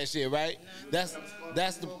jump in that shit, right? That's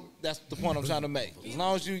the point I'm trying to make. As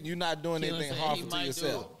long as you're not doing anything harmful to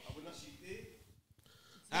yourself.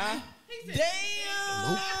 Huh?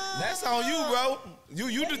 Damn. That's on you, bro.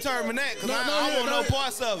 You determine that, because I don't want no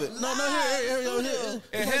parts of it. No, here.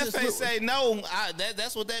 And Hefe say no,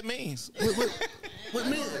 that's what that means. With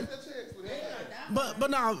me, but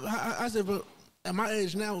no, I said, but at my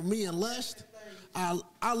age now, with me and lust,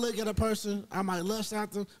 I look at a person, I might lust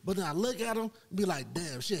at them, but then I look at them, be like,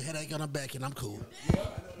 damn, shit, headache on her back, and I'm cool.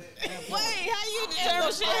 Wait, how you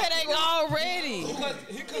determine shit headache already? Because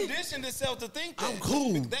he conditioned himself to think that. I'm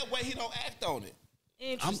cool. That way he don't act on it.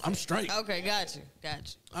 I'm straight. Okay, got you.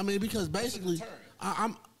 I mean, because basically,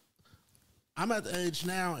 I'm at the age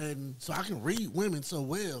now, and so I can read women so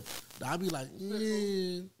well that I be like,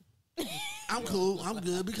 I'm cool, I'm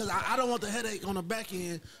good, because I don't want the headache on the back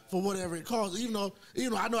end for whatever it costs. Even though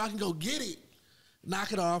I know I can go get it,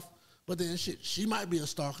 knock it off, but then shit, she might be a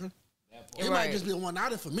stalker. It might just be a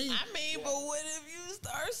one-outer for me. I mean, but what if you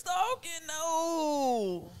start stalking?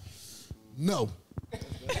 No.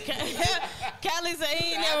 Callie said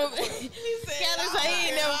he ain't never. Callie said he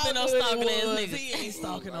ain't never been no stalking ass nigga. He ain't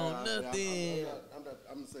stalking on nothing.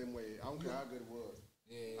 I'm the same way. I don't care how good it was.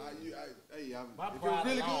 If My it was pride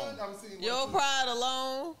really alone. good, I'm seeing Your pride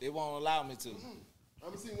alone. It won't allow me to.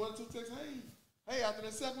 I'm seeing 1 or 2 texts. Hey, after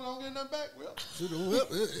the second one, I don't get nothing back. Well,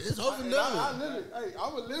 It's over and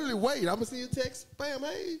I would literally wait. I'm gonna see your text. Bam,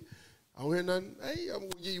 hey, I don't hear nothing. Hey, I'm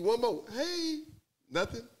gonna give you one more. Hey,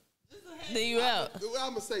 nothing. Then you out. I'm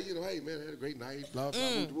gonna say, hey man, I had a great night. Blah blah blah.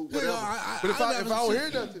 Yeah, Whatever. But if I don't hear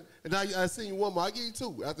nothing, and I see you one more, I give you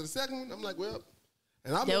 2. After the second one, I'm like, well,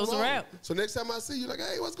 and I'm That was a wrap. So next time I see you, like,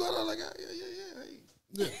 hey, what's going on? Like,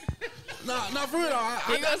 yeah. No, for real.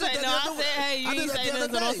 He gonna say no. I said hey. You ain't say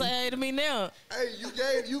nothing. So don't say hey to me now. Hey, you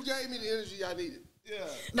gave me the energy I needed. Yeah.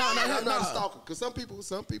 No, I'm not a stalker, because some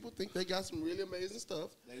people think they got some really amazing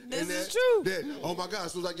stuff. This is true. That, oh my God,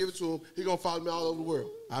 as soon as I give it to him, he gonna follow me all over the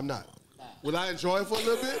world. I'm not. Will I enjoy it for a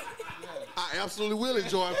little bit? I absolutely will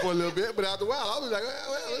enjoy it for a little bit, but after a while, I'll be like,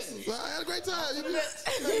 well, listen, I had a great time. You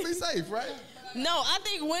be safe, right? No, I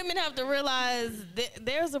think women have to realize that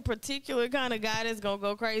there's a particular kind of guy that's gonna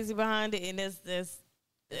go crazy behind it, and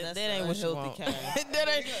that ain't what you want.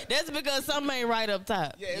 That's because something ain't right up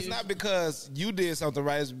top. Yeah, it's not because you did something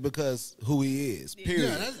right. It's because who he is.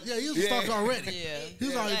 Period. He was a stalker already. Yeah. He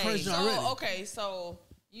was already crazy already. Okay, so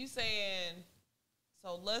you saying,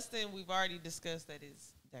 so lusting, we've already discussed that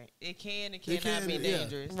it cannot be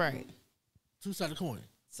dangerous. Right. 2 sides of the coin.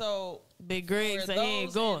 So Big Greg for said he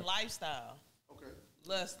ain't those going. in lifestyle,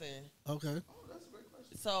 lusting. Okay.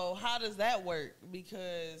 So how does that work?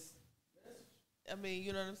 Because I mean,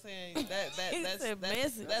 you know what I'm saying?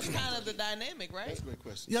 That's kind of the dynamic, right? That's a great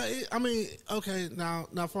question. Yeah, I mean, okay. Now,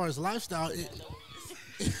 as far as lifestyle,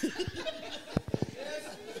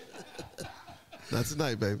 Not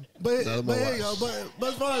tonight, baby. But Not on here my you go. watch.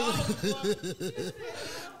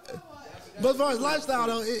 But as far as lifestyle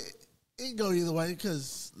though, it can go either way.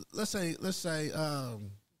 Because let's say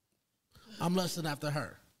I'm lusting after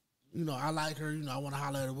her. I like her. I want to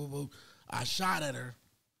holler at her. Woo woo. I shot at her,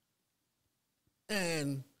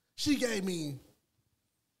 and she gave me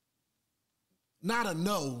not a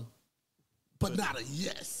no, but not a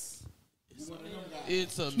yes.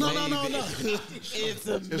 It's a No. It's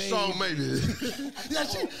a It's strong, maybe. Yeah,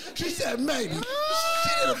 she said maybe. She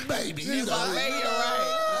did a baby. Make it right.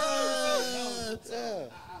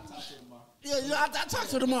 Yeah, I talk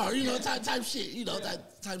to her tomorrow. Type shit.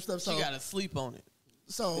 Type stuff. So You gotta sleep on it.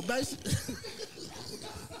 So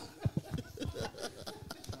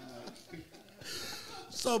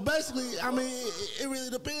basically, I mean, it really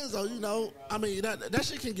depends though. I mean, that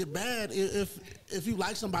shit can get bad if you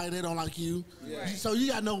like somebody they don't like you. Yeah. So you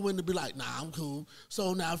gotta know when to be like, nah, I'm cool.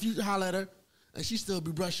 So now if you holler at her and she still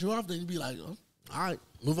be brushing you off, then you be like, oh, All right,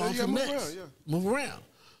 move on to the next. Move around.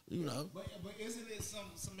 You know. But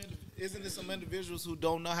isn't it some individuals who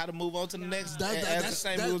don't know how to move on to the next? That's the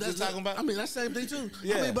same we were just talking about. I mean, that's the same thing too.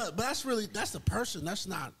 Yeah. I mean, but that's the person. That's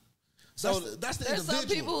not. That's the There's individual. some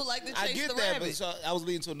people who like to chase I get the that, rabbit. but so I was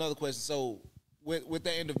leading to another question. So with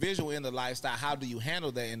that individual in the lifestyle, how do you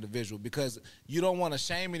handle that individual? Because you don't want to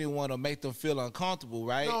shame anyone or make them feel uncomfortable,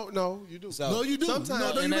 right? No, you do. So, No, you do.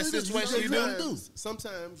 Sometimes no, in you that really do. situation, you do.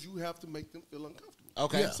 Sometimes you have to make them feel uncomfortable.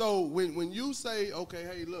 Okay. Yeah. So when you say, okay,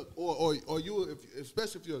 hey, look, or you,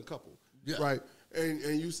 especially if you're a couple, right?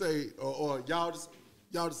 And you say, or y'all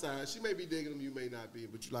decide, she may be digging him, you may not be,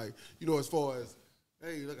 but you like, you know, as far as,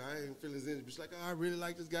 hey, look, I ain't feeling this energy. She's like, oh, I really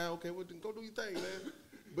like this guy. Okay, well, then go do your thing, man.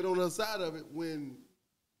 But on the other side of it, when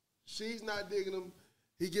she's not digging him,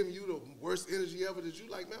 he giving you the worst energy ever that you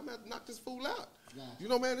like, man, I'm gonna have to knock this fool out. You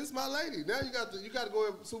know, man, this is my lady. Now you got to go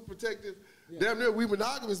in super protective. Damn near we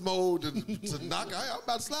monogamous mode to knock. I'm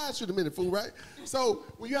about to slide you in a minute, fool, right? So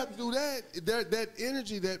when you have to do that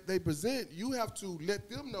energy that they present, you have to let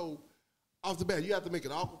them know off the bat. You have to make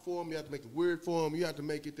it awkward for them. You have to make it weird for them. You have to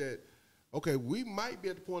make it that, okay, we might be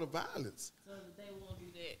at the point of violence. So that they won't do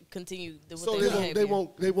that. Continue with So their behavior. they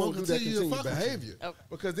won't do that continue to continued fuck with you. behavior. Okay.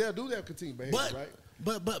 Because they'll do that continued behavior, right?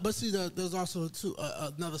 But see, there's also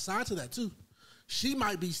another side to that too. She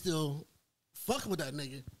might be still fucking with that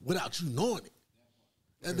nigga without you knowing it,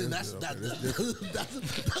 and then that's a different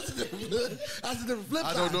flip side.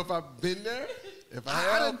 I don't know if I've been there. If I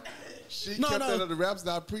have, she kept that under wraps, and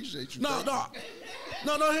I appreciate you. No,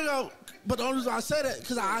 here go. But the only reason I say that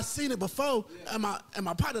because I seen it before, and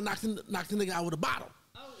my partner knocked the nigga out with a bottle.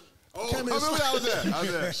 Oh, I remember I was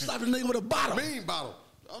there. Slapped the nigga with a bottle. Mean bottle.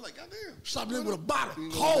 I was like, goddamn. Slapped the nigga with a bottle.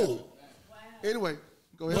 Cold. Anyway,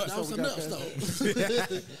 go ahead. That was something else though.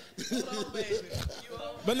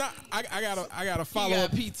 But now I got a follow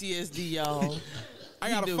Got up. PTSD, y'all. I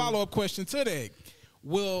got a follow up question to that.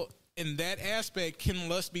 Will in that aspect can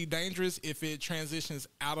lust be dangerous if it transitions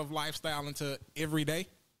out of lifestyle into everyday?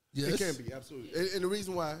 Yes. It can be, absolutely. And the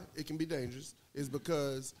reason why it can be dangerous is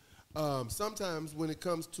because sometimes when it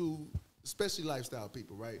comes to, especially lifestyle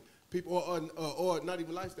people, right? People, or not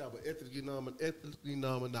even lifestyle, but ethically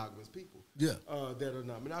non-monogamous people. Yeah. That are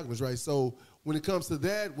not monogamous, right? So when it comes to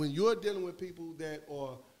that, when you're dealing with people that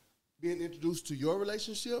are being introduced to your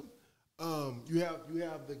relationship, you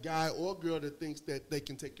have the guy or girl that thinks that they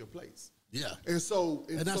can take your place. Yeah. And that's so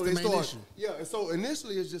the main start, issue. Yeah, and so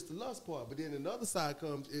initially it's just the lust part, but then another side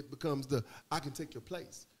becomes the I can take your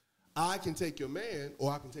place. I can take your man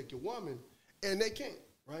or I can take your woman, and they can't,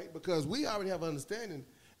 right? Because we already have understanding.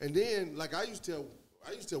 And then, like I used to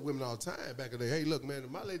tell women all the time back in the day, hey, look, man, if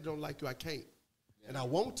my lady don't like you, I can't. Yeah. And I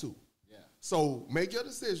want to. Yeah. So make your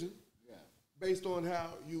decision based on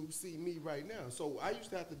how you see me right now. So I used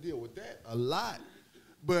to have to deal with that a lot.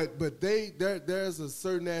 But there's a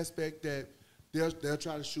certain aspect that they'll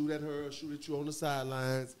try to shoot at her or shoot at you on the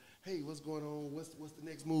sidelines. Hey, what's going on? What's the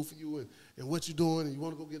next move for you? And what you doing? And you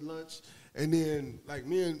want to go get lunch? And then, like,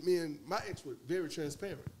 me and my ex were very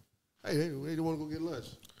transparent. Hey, they want to go get lunch.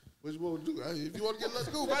 What you want to do? If you want to get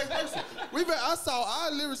lunch, go. Vice versa. I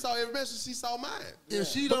literally saw every message she saw mine. If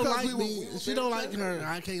she don't like me, if she don't like her,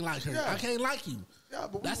 I can't like her. Yeah. I can't like you. Yeah,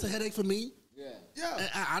 but that's a headache for me. Yeah. And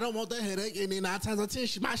I don't want that headache. And then 9 times out of 10,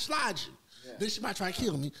 she might slide you. Yeah. Then she might try to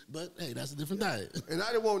kill me. But hey, that's a different diet. And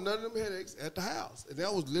I didn't want none of them headaches at the house. And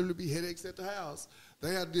that was literally be headaches at the house.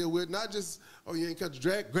 They had to deal with not just, oh, you ain't cut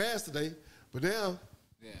the grass today, but now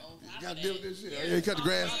you got to deal with this shit. Oh, you ain't cut the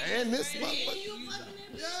grass and this motherfucker.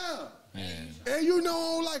 Yeah. Man. And you know I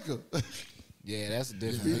don't like her. Yeah, that's a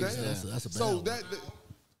different. That's a bad so one.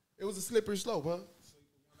 it was a slippery slope, huh?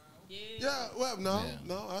 Yeah, well, no.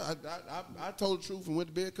 I told the truth and went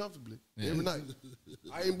to bed comfortably every night.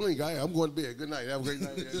 I ain't blink. I'm going to bed. Good night. Have a great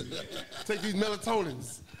night. Take these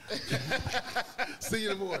melatonins. See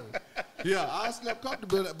you in the morning. Yeah, I slept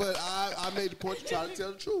comfortably, but I made the point to try to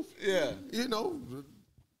tell the truth. Yeah. You know,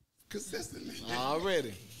 consistently.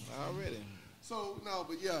 Already. So, no,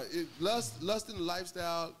 but yeah, lust in the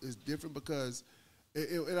lifestyle is different because,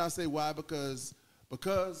 and I say why, because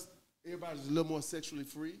everybody's a little more sexually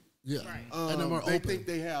free. Yeah, and they're more open. They think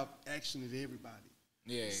they have action at everybody.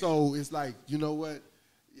 Yeah. So it's like, you know what?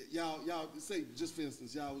 Y'all say, just for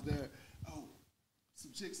instance, y'all was there. Oh,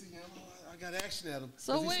 some chicks see him. Oh, I got action at him.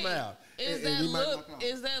 So wait, he smiled.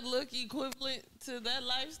 Is that look equivalent to that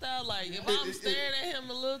lifestyle? Like if I'm staring at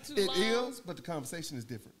him a little too long? It is, but the conversation is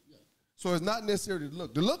different. Yeah. So it's not necessarily the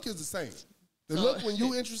look. The look is the same. The look when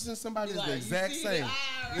you're interested in somebody is the exact same.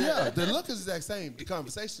 Yeah, the look is the exact same. The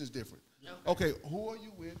conversation is different. Okay, who are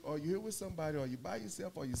you with? Are you here with somebody? Are you by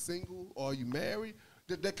yourself? Are you single? Are you married?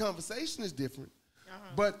 that conversation is different,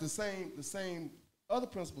 but the same other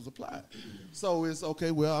principles apply. So it's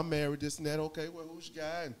okay. Well, I'm married. This and that. Okay. Well, who's your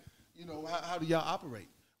guy? And you know, how do y'all operate?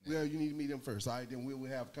 Well, you need to meet him first. All right. Then we'll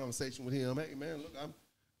have a conversation with him. Hey, man, look,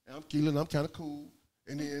 I'm Keelan. I'm kind of cool.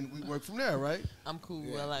 And then we work from there, right? I'm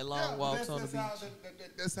cool. I like long walks on the beach.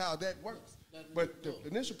 That's how that works. But the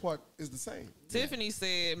initial part is the same. Tiffany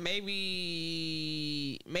said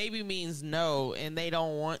maybe means no, and they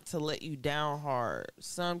don't want to let you down hard.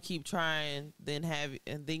 Some keep trying, then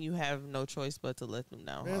you have no choice but to let them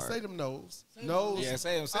down hard. Man, say them no's. No's. Yeah,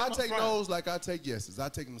 say them. I take no's like I take yeses. I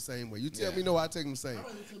take them the same way. You tell me no, I take them the same.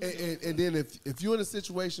 And then if you're in a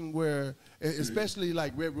situation where, especially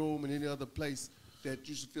like Red Room and any other place that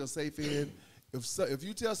you should feel safe in, if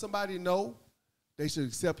you tell somebody no, they should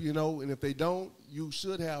accept you no, and if they don't, you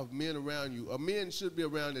should have men around you. Men should be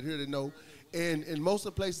around that hear the no. And in most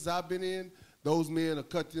of the places I've been in, those men will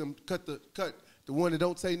cut the one that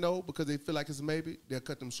don't say no because they feel like it's a maybe, they'll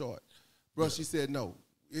cut them short. Bro, she said no.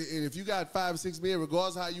 And if you got 5 or 6 men,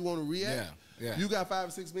 regardless of how you want to react, you got 5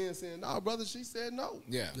 or 6 men saying, no, brother, she said no.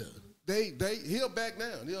 Yeah. He'll back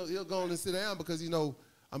down. He'll go on and sit down because, I'm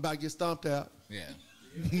about to get stomped out. Yeah.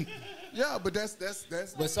 Yeah, but that's.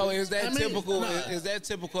 But so is that typical? Is that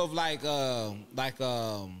typical of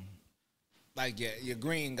your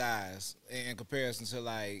green guys in comparison to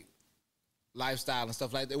like lifestyle and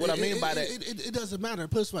stuff like that? What I mean by that, it doesn't matter.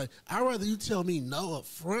 Put it this way, I'd rather you tell me no up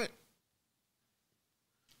front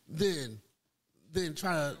than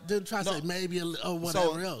try to say maybe or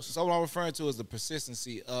whatever else. So what I'm referring to is the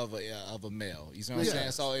persistency of a male. You see what I'm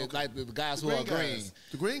saying? So it's like the guys who are green.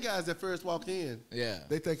 The green guys that first walk in,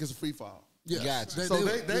 they think it's a free fall. Yeah, gotcha. So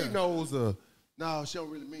they knows no, she don't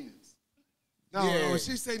really mean it. No,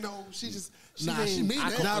 she say no. She mean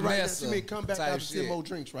that. Not right now. She may come back after 10 more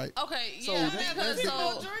drinks, right? Okay, yeah.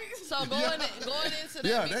 So going into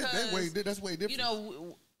that, that's way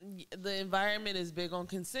different. The environment is big on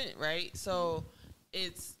consent, right? So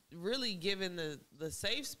it's really giving the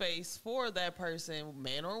safe space for that person,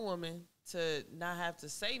 man or woman, to not have to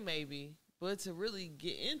say maybe, but to really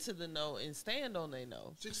get into the no and stand on their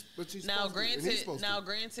no. Now, granted, she's supposed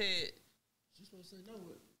to say no.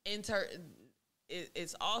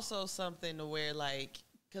 It's also something to where, like,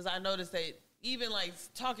 because I noticed that even like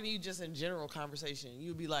talking to you just in general conversation,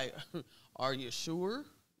 you'd be like, "Are you sure?"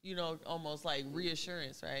 Almost like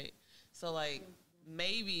reassurance, right? So like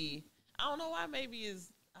maybe I don't know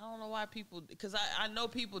why people, because I know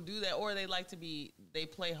people do that, or they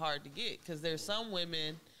play hard to get, because there's some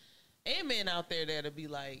women and men out there that'll be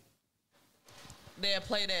like, they'll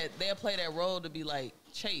play that role to be like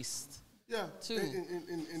chased. Yeah, too.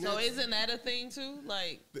 And so isn't that a thing too?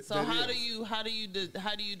 Like, so how do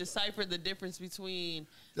you decipher the difference between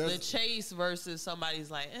the chase versus somebody's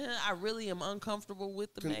like, I really am uncomfortable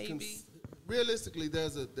with the maybe? Realistically,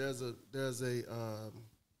 there's a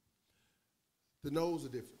the no's are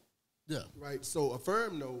different. Yeah. Right. So a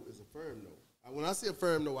firm no is a firm no. When I see a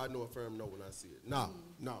firm no, I know a firm no when I see it. No.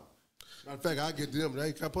 Matter of fact, I get to them.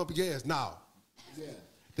 They can pump your gas. No. Yeah.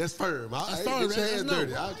 That's firm. I started get your hands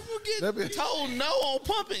dirty. You get told no on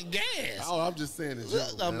pumping gas. Oh, I'm just saying it.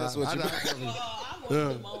 I'm messing with you.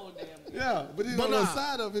 Yeah, but on the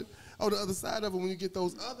other side of it, when you get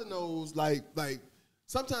those other no's, like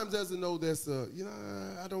sometimes there's a no that's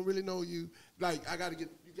I don't really know you. Like you got to get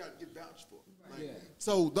vouched for. Like,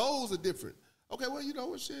 so those are different. Okay, well, you know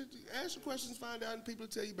what, shit, ask your questions, find out, and people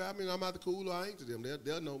tell you about me. I'm either cool or I ain't to them.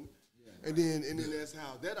 They'll know me. Yeah. And then that's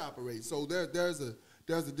how that operates. So there's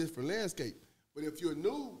a different landscape. But if you're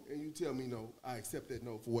new and you tell me no, I accept that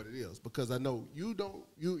no for what it is, because I know you're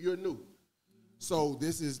new. So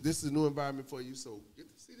this is a new environment for you. So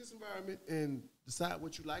get to see this environment and decide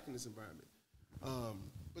what you like in this environment.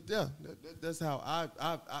 But yeah, that's how I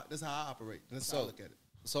operate. That's how I look at it.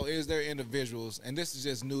 So is there individuals, and this is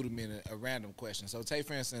just new to me, a random question. So take,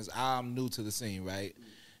 for instance, I'm new to the scene, right?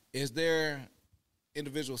 Is there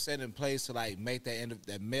individuals set in place to like make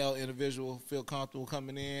that male individual feel comfortable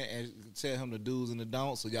coming in and tell him the do's and the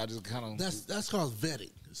don'ts? So y'all just kind of... That's called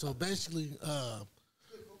vetting. So basically,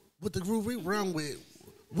 with the group we run with,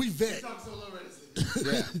 we vet.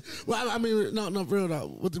 Yeah. Well, I mean, no, real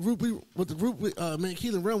though. With the group me and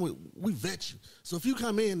Keelan run with, we vet you. So if you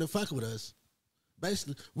come in to fuck with us,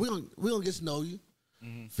 basically, we don't get to know you,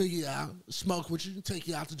 figure you out, smoke with you, take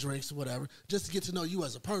you out to drinks or whatever, just to get to know you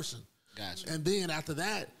as a person. Gotcha. And then after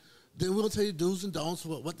that, then we'll tell you do's and don'ts,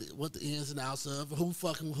 what the ins and outs of, who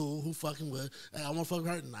fucking who fucking with. Hey, I want to fuck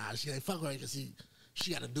her. Nah, she ain't fuck her because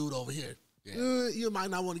she got a dude over here. Yeah. You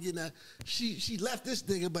might not want to get in that. She left this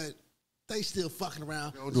nigga, but they still fucking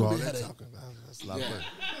around. Don't do all that talking. That's a lot of work.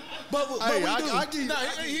 But Hey, we I do. give No,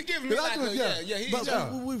 he giving me like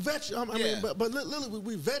we vet you. I mean, Yeah. but literally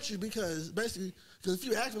we vet you because basically, because if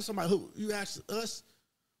you ask for somebody who you ask us,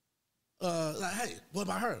 like, hey, what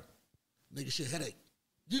about her? Nigga, she a headache.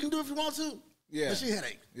 You can do it if you want to. Yeah. But she a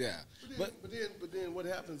headache. Yeah. But then what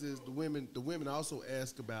happens is the women also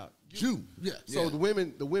ask about you. Yeah. So the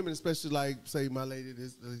women, especially like say my lady,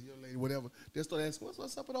 this young lady, whatever, they start asking,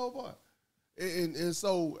 what's up with the whole boy? And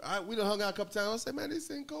so we done hung out a couple times. I say, man, this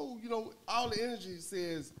ain't cool. You know, all the energy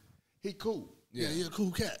says he cool. Yeah, he a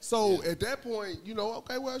cool cat. So at that point, you know,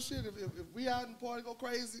 okay, well, shit, if we out in the party go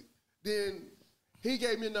crazy, then he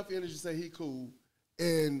gave me enough energy to say he cool,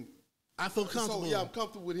 and I feel comfortable. So yeah, I'm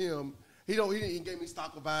comfortable with him. He didn't give me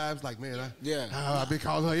stalker vibes like, man, Yeah. I've been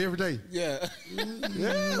calling her every day. Yeah.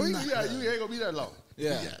 Yeah, you ain't gonna be that long.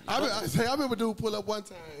 Yeah. I remember dude pull up one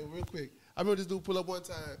time, real quick. I remember this dude pull up one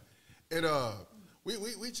time, and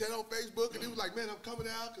we chat on Facebook, and he was like, man, I'm coming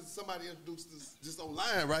out, because somebody introduced us just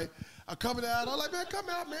online, right? I'm coming out. I'm like, man, come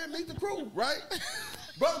out, man, meet the crew, right?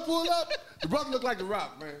 Brother pulled up. The brother looked like The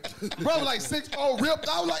Rock, man. The brother like 6'4", ripped.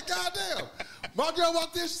 I was like, goddamn. My girl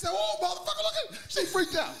walked in. She said, oh, motherfucker, look at. She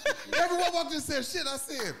freaked out. Everyone walked in and said, shit, I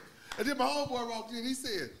said. And then my homeboy walked in. He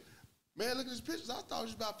said, man, look at these pictures. I thought he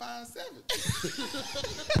was about 5'7".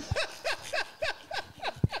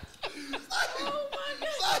 Oh my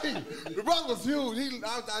God. The brother was huge.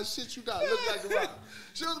 I shit you not. Looked like The Rock.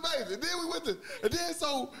 She was amazing. And then we went to, and then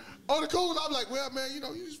so on the cool, I'm like, well, man, you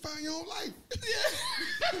know, you just find your own life.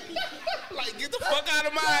 Like, get the fuck out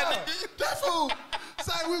of mine. That fool.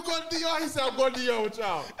 Say we were going to DR. He said, I'm going to DR with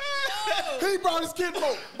y'all. He brought his kid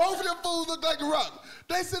boat. Both of them fools look like The Rock.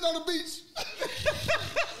 They sit on the beach.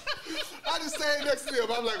 I just stayed next to them.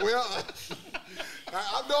 I'm like, well,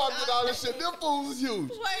 I know I'm getting all this shit. Them fools is huge.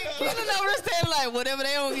 Wait, you don't understand, like, whatever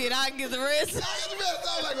they don't get, I get the rest. I get the rest.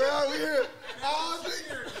 I'm like, well, we here.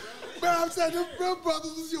 Man, I'm saying, them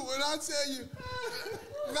brothers was you. And I tell you,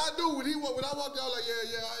 I knew when I walked out, like,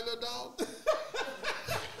 yeah, all right, little dog.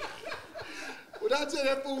 When I tell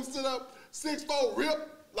that fool stood up, 6'4", ripped,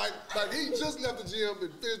 like he just left the gym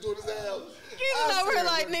and finished doing his ass. You over here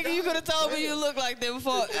like, nigga, you could have told me you look like them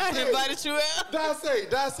before I invited you out. Dicey.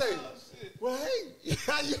 Well, hey,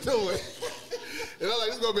 how you doing? And I'm like,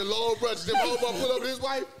 this is going to be a long brunch. Then my homeboy pulled up with his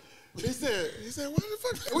wife. He said, what the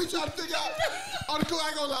fuck? And we trying to figure out, on the cool, I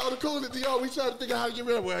ain't gonna lie, on the cool at DR, we trying to figure out how to get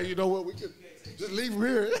rid of it. Well, you know what, we can just leave him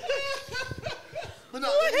here. But no,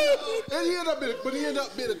 he ended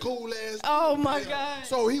up being a cool ass. Oh my God.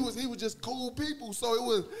 So he was just cool people. So it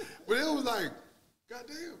was like,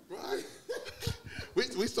 goddamn, right?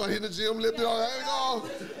 we started hitting the gym a little bit.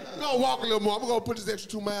 We're gonna walk a little more. I'm gonna put this extra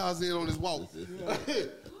 2 miles in on this walk.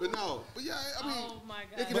 But yeah, I mean, oh my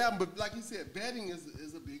God. it can happen. But like you said, betting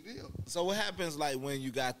is a big deal. So what happens like when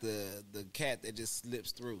you got the cat that just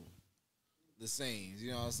slips through the scenes?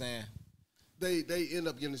 You know what I'm saying? They end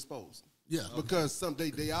up getting exposed. Yeah. Because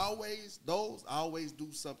they always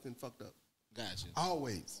do something fucked up. Gotcha.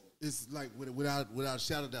 Always. It's like without a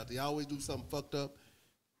shadow of doubt, they always do something fucked up,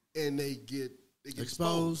 and they get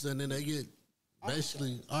exposed, and then they get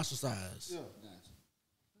basically ostracized. Yeah.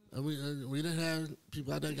 And we didn't have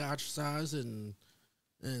people out there got ostracized and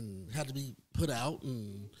had to be put out,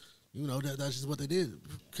 and you know that's just what they did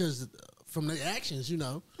because from their actions, you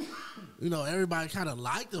know, everybody kind of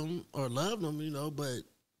liked them or loved them, you know, but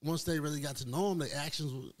once they really got to know them, the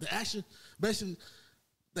action basically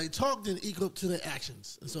they talked and equal up to their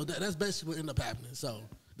actions, and so that's basically what ended up happening. So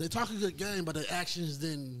they talk a good game, but their actions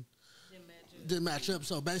didn't match up.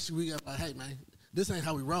 So basically, we got like, hey man, this ain't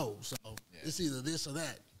how we roll. So it's either this or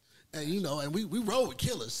that. And you know, and we roll with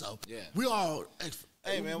killers, so we all.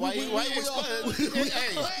 Hey man, why you explain?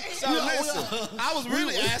 So listen, I was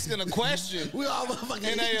really asking a question. We all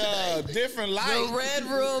motherfucking in a different light. The red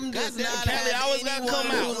room does not Kelly, have always gotta anyone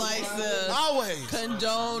come out. who likes to Always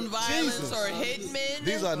condone violence or hit men.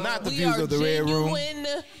 These are not the views of the red room.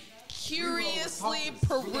 Curiously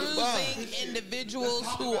perusing individuals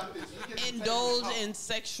who indulge in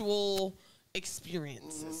sexual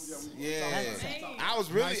experiences. Yeah, I was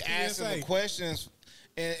really asking the questions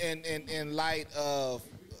in light of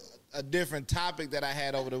a different topic that I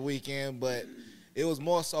had over the weekend, but it was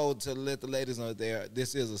more so to let the ladies know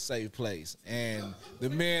this is a safe place, and the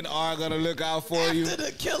men are gonna look out for you.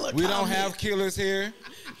 The killer we don't have killers here.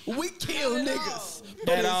 We kill niggas,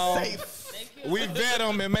 but it's safe. We vet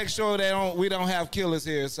them and make sure we don't have killers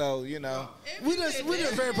here. So you know, we're just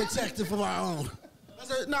very protective of our own.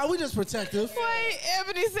 No, we just protective. Wait,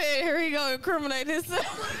 Ebony said, here he go incriminate himself.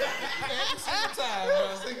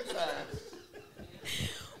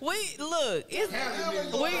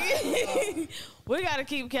 We got to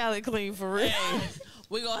keep Cali clean for real.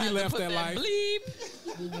 We gonna He have to left put that that life.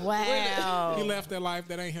 bleep. Wow. He left that life.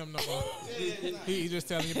 That ain't him no more. He just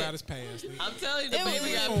telling you about his past. I'm telling you, the It was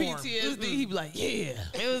baby got reform. PTSD. He be like, yeah,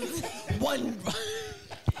 It was one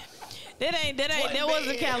that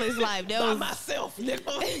wasn't Callie's life. That by was myself, nigga.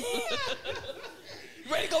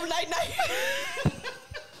 Ready to go night night?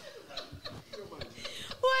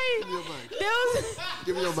 wait. That was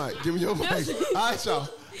Give me your mic. Give me your mic. All right, y'all.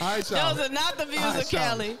 that was not the views of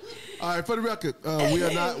Callie. All right, for the record,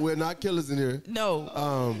 we're not killers in here. No.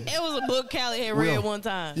 It was a book Callie had we read are- one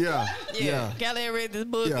time. Yeah. Yeah. Callie had read this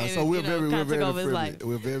book Yeah, and so we're very took over his friendly. life.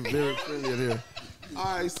 We're very friendly in here. All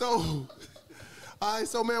right,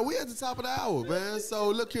 so man, we at the top of the hour, man. So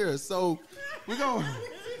look here, so we going.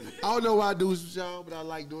 I don't know why I do this with y'all, but I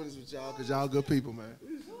like doing this with y'all because y'all good people, man.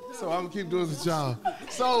 So I'm gonna keep doing this with y'all.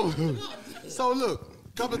 So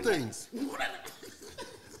look, couple of things.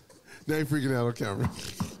 They ain't freaking out on camera.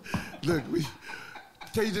 Look,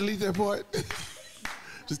 can you delete that part?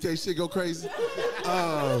 Just in case shit go crazy.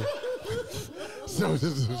 So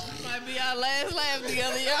Might be our last laugh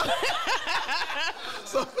together, y'all.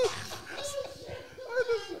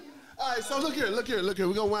 all right, so look here.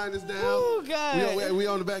 We're gonna wind this down. Oh, God. We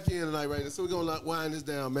on the back end tonight, right? So we're gonna wind this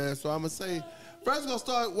down, man. So I'm gonna say, first we're gonna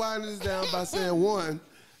start winding this down by saying one,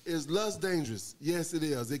 is lust dangerous? Yes, it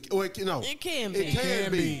is. It can be. It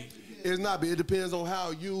can be. It's not, but it depends on how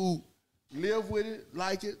you live with it,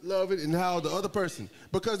 like it, love it, and how the other person.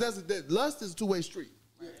 Because lust is a two-way street.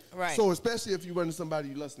 Right. So especially if you run into somebody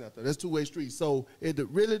you lusting after, that's a two-way street. So it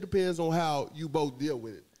really depends on how you both deal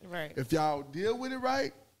with it. Right. If y'all deal with it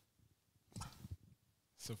right,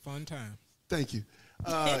 It's a fun time. thank you.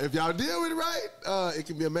 If y'all deal with it right, it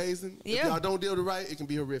can be amazing. Yeah. If y'all don't deal with it right, it can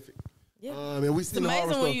be horrific. Yeah. And we've It's seen the horror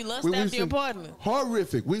amazing when stories. you lust We've after your seen partner.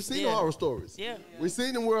 Horrific. We've seen the Yeah. horror stories. Yeah. We've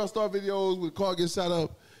seen the World Star videos with car get shot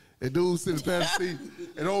up and dudes sit in the passenger seat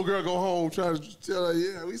and old girl go home trying to tell her,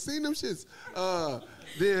 yeah, we seen them shits.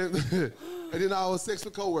 Then our sex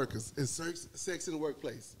with coworkers and sex in the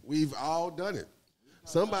workplace. We've all done it.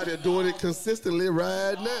 Somebody are doing it consistently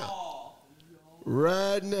right now.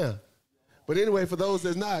 Right now. But anyway, for those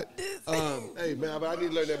that's not, hey man, but I need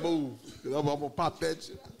to learn that move. Cause I'm gonna pop that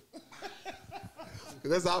shit. Cause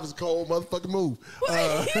that's obviously a cold motherfucking move.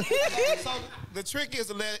 So the trick is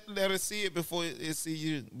to let her see it before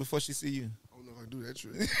she see you. I don't know if I can do that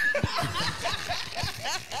trick.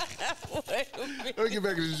 Let me get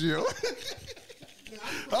back in the gym.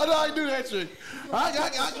 I know I can do that trick. I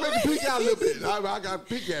can make a peek out a little bit. I got to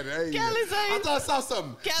peek at it. Hey, Kelly said- I thought I saw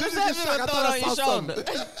something. Kelly Just said get you shocked. would I throw thought it I on your saw something.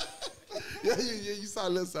 shoulder. Yeah, you saw a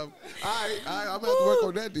little something. All right, I'm going to have to work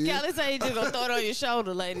on that, dude. Callie said you just gonna throw it on your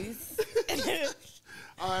shoulder, ladies.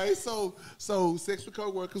 All right, so sex with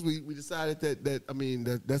coworkers, we decided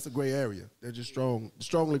that's a gray area. They're just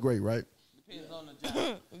strongly gray, right? Depends on the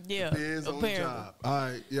job. Yeah. Depends on the apparently. job. All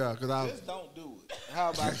right, yeah, because Just don't do it. How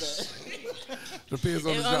about that? depends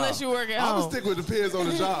on the job. Unless you work at I'm home. gonna stick with depends on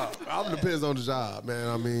the job. Depends on the job, man.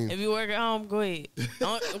 I mean, If you work at home, go ahead.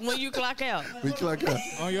 When you clock out. we click up.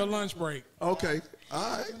 On your lunch break. Okay,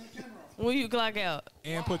 all right, When you clock out.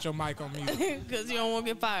 And put your mic on mute. Because you don't want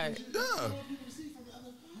to get fired. yeah.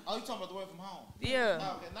 Oh, you talking about the work from home?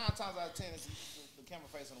 Yeah. Okay, 9 times out of 10, it's the camera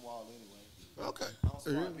facing the wall anyway. Okay. On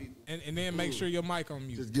smart people. And then make sure your mic on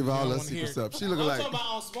mute. Just give You all don't that wanna hear secret it. stuff. She looking I'm like, talking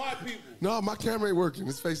about on smart people. no, my camera ain't working.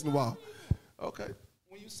 It's facing the wall. Okay.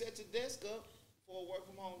 When you set your desk up for a work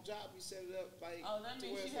from home job, you set it up like. Oh, that to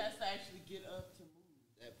means where she it's has to actually get up to move.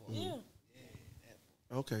 that part. Yeah.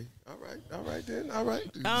 Okay. All right then. All right.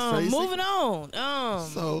 Moving on.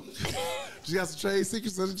 So, she got some trade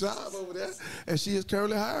secrets of the job over there, and she is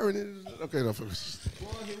currently hiring. Okay, no. Boy,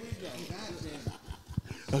 here we go.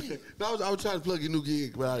 Goddamn. Okay. No, I was trying to plug your new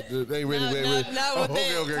gig, but they ain't ready. No, not with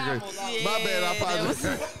that. Okay. My bad. I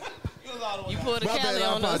apologize. You pulled a My bad. Callie I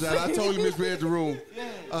on us. apologize. I totally misread the room.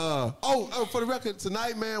 For the record,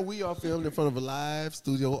 tonight, man, we are filmed in front of a live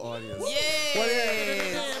studio audience.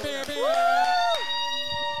 Yeah.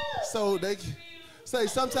 So they say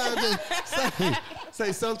sometimes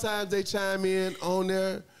they chime in on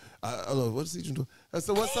there. What is he doing?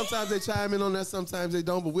 Sometimes they chime in on that, sometimes they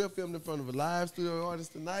don't. But we're filmed in front of a live studio audience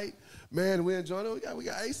tonight. Man, we're enjoying it. We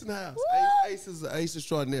got Ace in the house. Ace is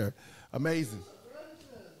extraordinaire, amazing.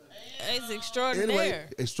 It's extraordinary. Anyway,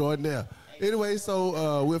 extraordinaire. Anyway,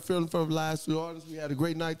 so we're filming from live studio audience. We had a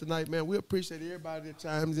great night tonight, man. We appreciate everybody that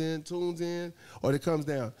chimes in, tunes in, or that comes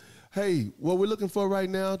down. Hey, what we're looking for right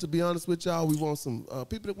now, to be honest with y'all, we want some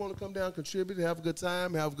people that want to come down, contribute, have a good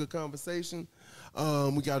time, have a good conversation.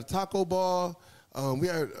 We got a taco bar. We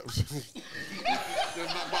are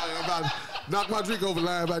Knock my drink over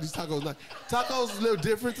lying about these tacos tonight. Tacos is a little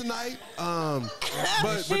different tonight. But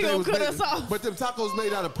them tacos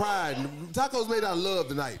made out of pride. Tacos made out of love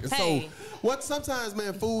tonight. And Hey. so sometimes,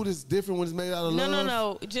 man, food is different when it's made out of love.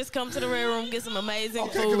 No. Just come to the Red Room, get some amazing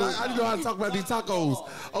Okay, food. because I didn't know how to talk about these tacos.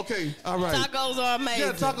 Okay, all right. Tacos are amazing.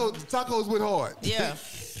 Yeah, tacos went hard. Yeah.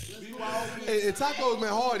 And tacos, man,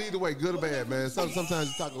 hard either way, good or bad, man. Sometimes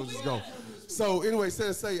the tacos just go. So anyway,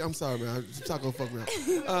 say, I'm sorry, man. Tacos fucked me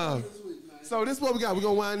up. So this is what we got. We're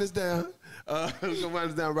going to wind this down. We're going to wind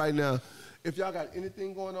this down right now. If y'all got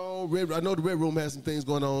anything going on, I know the Red Room has some things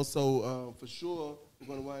going on, so for sure we're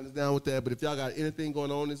going to wind this down with that. But if y'all got anything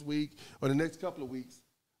going on this week or the next couple of weeks,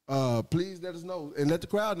 please let us know and let the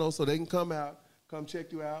crowd know so they can come out, come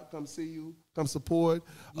check you out, come see you, come support.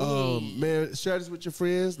 Man, share this with your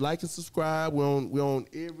friends, like and subscribe. We're on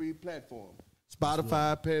every platform.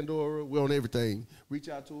 Spotify, Pandora, we're on everything. Reach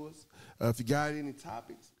out to us. If you got any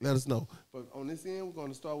topics, let us know. But on this end, we're going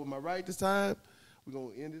to start with my right this time. We're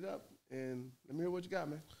going to end it up. And let me hear what you got,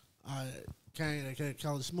 man. All right, Kane,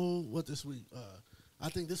 College Smooth. What this week? I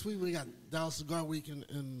think this week we got Dallas Cigar Week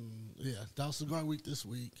Dallas Cigar Week this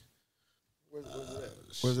week.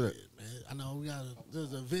 Where's it at? Man, I know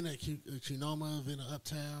there's an event at Chinoma, event at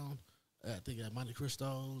Uptown. I think at Monte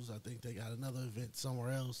Cristo's. I think they got another event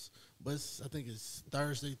somewhere else. But I think it's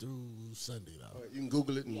Thursday through Sunday, though. Right, you can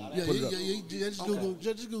Google it and put it up.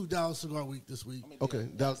 Just Google Dallas Cigar Week this week. Okay,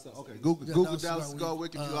 Dallas. Okay, Google Dallas Cigar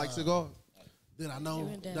Week if you like cigars. Then I know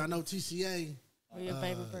TCA, your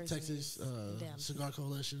favorite person Texas Cigar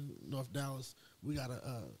Coalition, North Dallas. We got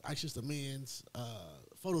a Just a Men's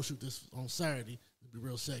photo shoot this on Saturday. It'll be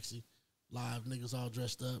real sexy. Live niggas all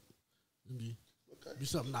dressed up. It'll be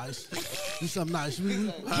something nice. Be something nice.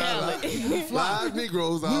 We fly. Live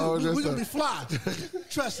Negroes all dressed up. We're going to be fly.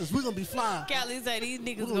 Trust us, we're going to be fly. Callie say these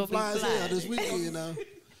niggas We're going to be fly as hell fly. this weekend, you know.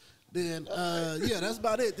 Then, that's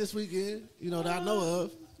about it this weekend, that I know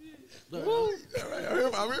of. I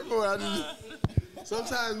remember what I did.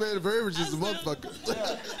 Sometimes, man, the verbiage is a motherfucker.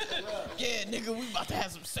 Yeah, nigga, we about to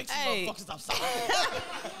have some sexy motherfuckers outside.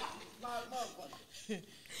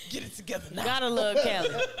 Get it together now. Gotta love Callie.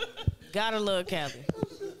 Gotta love Callie.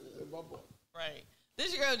 Right.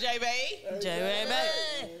 This your girl, J-Bay. J-Bay.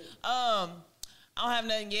 I don't have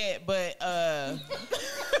nothing yet, but I'm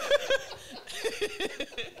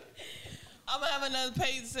gonna have another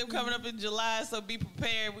page sim coming up in July, so be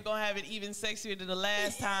prepared. We're gonna have it even sexier than the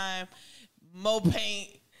last time. More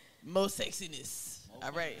paint, more sexiness.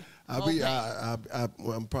 All right. I'm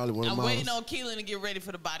probably one of I'm mine. waiting on Keelan to get ready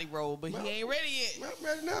for the body roll, but he ain't ready yet. I'm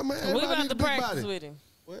ready now, man. We about to practice with him.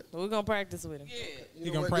 What? We're gonna practice with him. Yeah.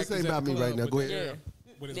 He gonna This practice ain't about me right now. Go ahead.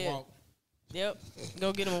 with his walk. Yep.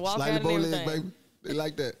 Go get him a walk Slide out the and bow everything. legs, baby. They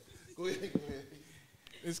like that. Go ahead.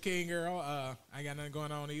 It's King Girl. I ain't got nothing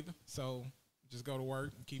going on either. So just go to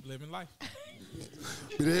work and keep living life.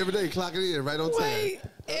 Be there every day, clock it in, right on time. Wait,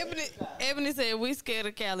 Ebony said we scared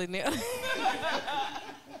of Callie now.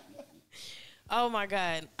 Oh my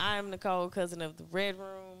God, I am Nicole, cousin of the Red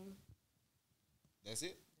Room. That's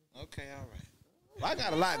it? Okay, all right. Well, I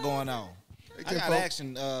got a lot going on. I got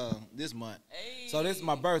action this month. Hey. So this is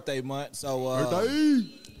my birthday month. So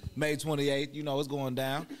May 28th, it's going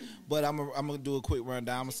down. But I'm gonna do a quick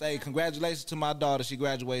rundown. I'm gonna say congratulations to my daughter. She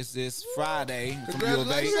graduates this Friday from U of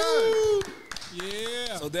A. Congratulations.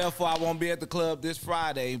 Yeah. So therefore, I won't be at the club this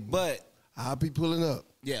Friday. But I'll be pulling up.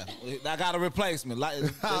 yeah, I got a replacement.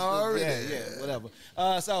 Already. Yeah, whatever.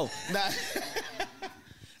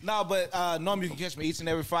 Normally you can catch me each and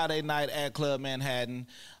every Friday night at Club Manhattan.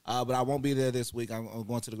 But I won't be there this week. I'm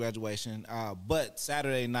going to the graduation. But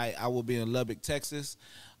Saturday night, I will be in Lubbock, Texas.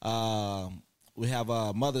 We have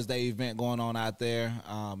a Mother's Day event going on out there,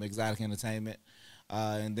 Exotic Entertainment.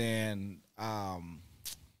 And then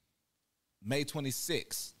May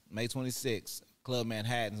 26th, Club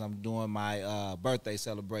Manhattan, I'm doing my birthday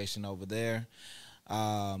celebration over there.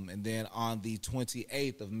 And then on the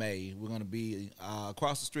 28th of May, we're going to be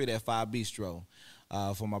across the street at 5 Bistro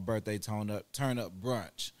for my birthday turn up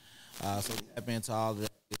brunch. So tap into all of that.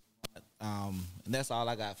 And that's all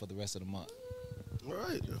I got for the rest of the month. All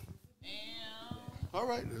right. All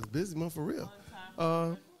right. It's a busy month for real.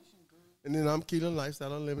 And then I'm Keelan,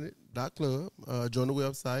 Lifestyle Unlimited.club. Join the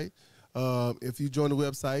website. If you join the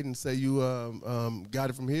website and say you got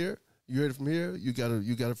it from here, you heard it from here, you got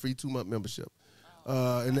a free 2-month membership.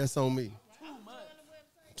 And that's on me.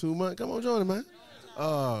 2 months? Come on, join it, man.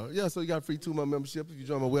 So you got a free 2-month membership if you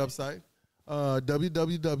join my website.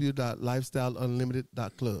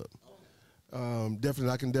 www.lifestyleunlimited.club.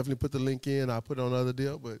 I can definitely put the link in. I'll put it on another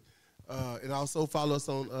deal, but and also follow us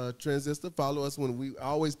on Transistor. Follow us when we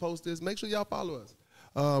always post this. Make sure y'all follow us.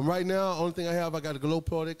 Right now, only thing I got a glow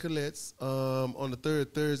party at Colette's on the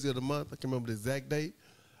third Thursday of the month. I can't remember the exact date.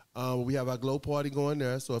 We have our glow party going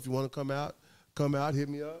there. So if you want to come out, hit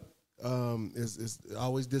me up. It's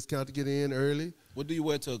always discount to get in early. What do you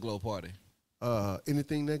wear to a glow party?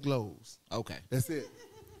 Anything that glows. Okay. That's it.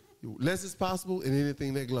 Less is possible and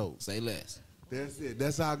anything that glows. Say less. That's it.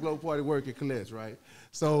 That's how glow party work at Colette's, right?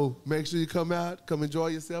 So make sure you come out, come enjoy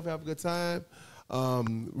yourself, have a good time.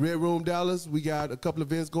 Red Room Dallas, we got a couple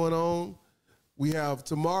events going on.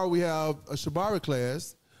 Tomorrow we have a Shibari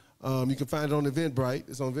class. You can find it on Eventbrite.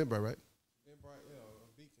 It's on Eventbrite, right?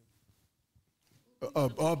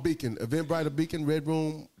 Eventbrite, Beacon. Eventbrite or Beacon, Red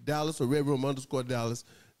Room Dallas or Red Room _Dallas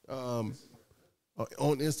on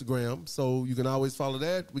Instagram. So you can always follow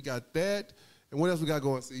that. We got that. And what else we got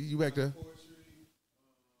going? See, you back there?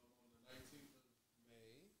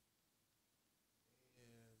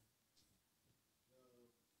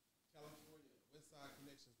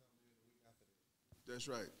 That's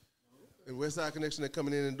right. And Westside Connection, they're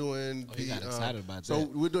coming in and doing you got excited about so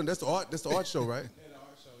that. we're doing that's the art show, right? Yeah, the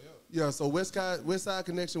art show, Yeah, so Westside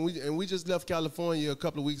Connection, we just left California a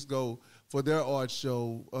couple of weeks ago for their art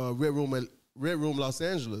show, Red Room Los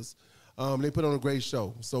Angeles. They put on a great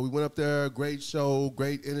show. So we went up there, great show,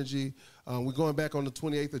 great energy. We're going back on the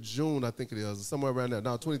 28th of June, I think it is, somewhere around there.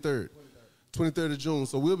 No, 23rd. 23rd of June.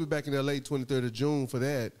 So we'll be back in LA 23rd of June for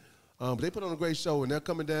that. But they put on a great show, and they're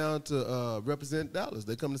coming down to represent Dallas.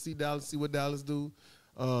 They come to see Dallas, see what Dallas do.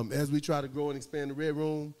 As we try to grow and expand the Red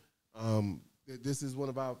Room, this is one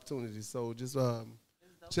of our opportunities. So just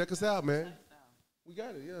check us out, man. We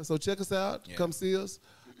got it, yeah. So check us out. Yeah. Come see us.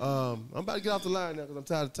 I'm about to get off the line now because I'm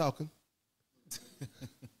tired of talking.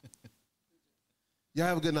 Y'all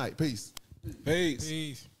have a good night. Peace. Peace.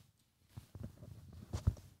 Peace.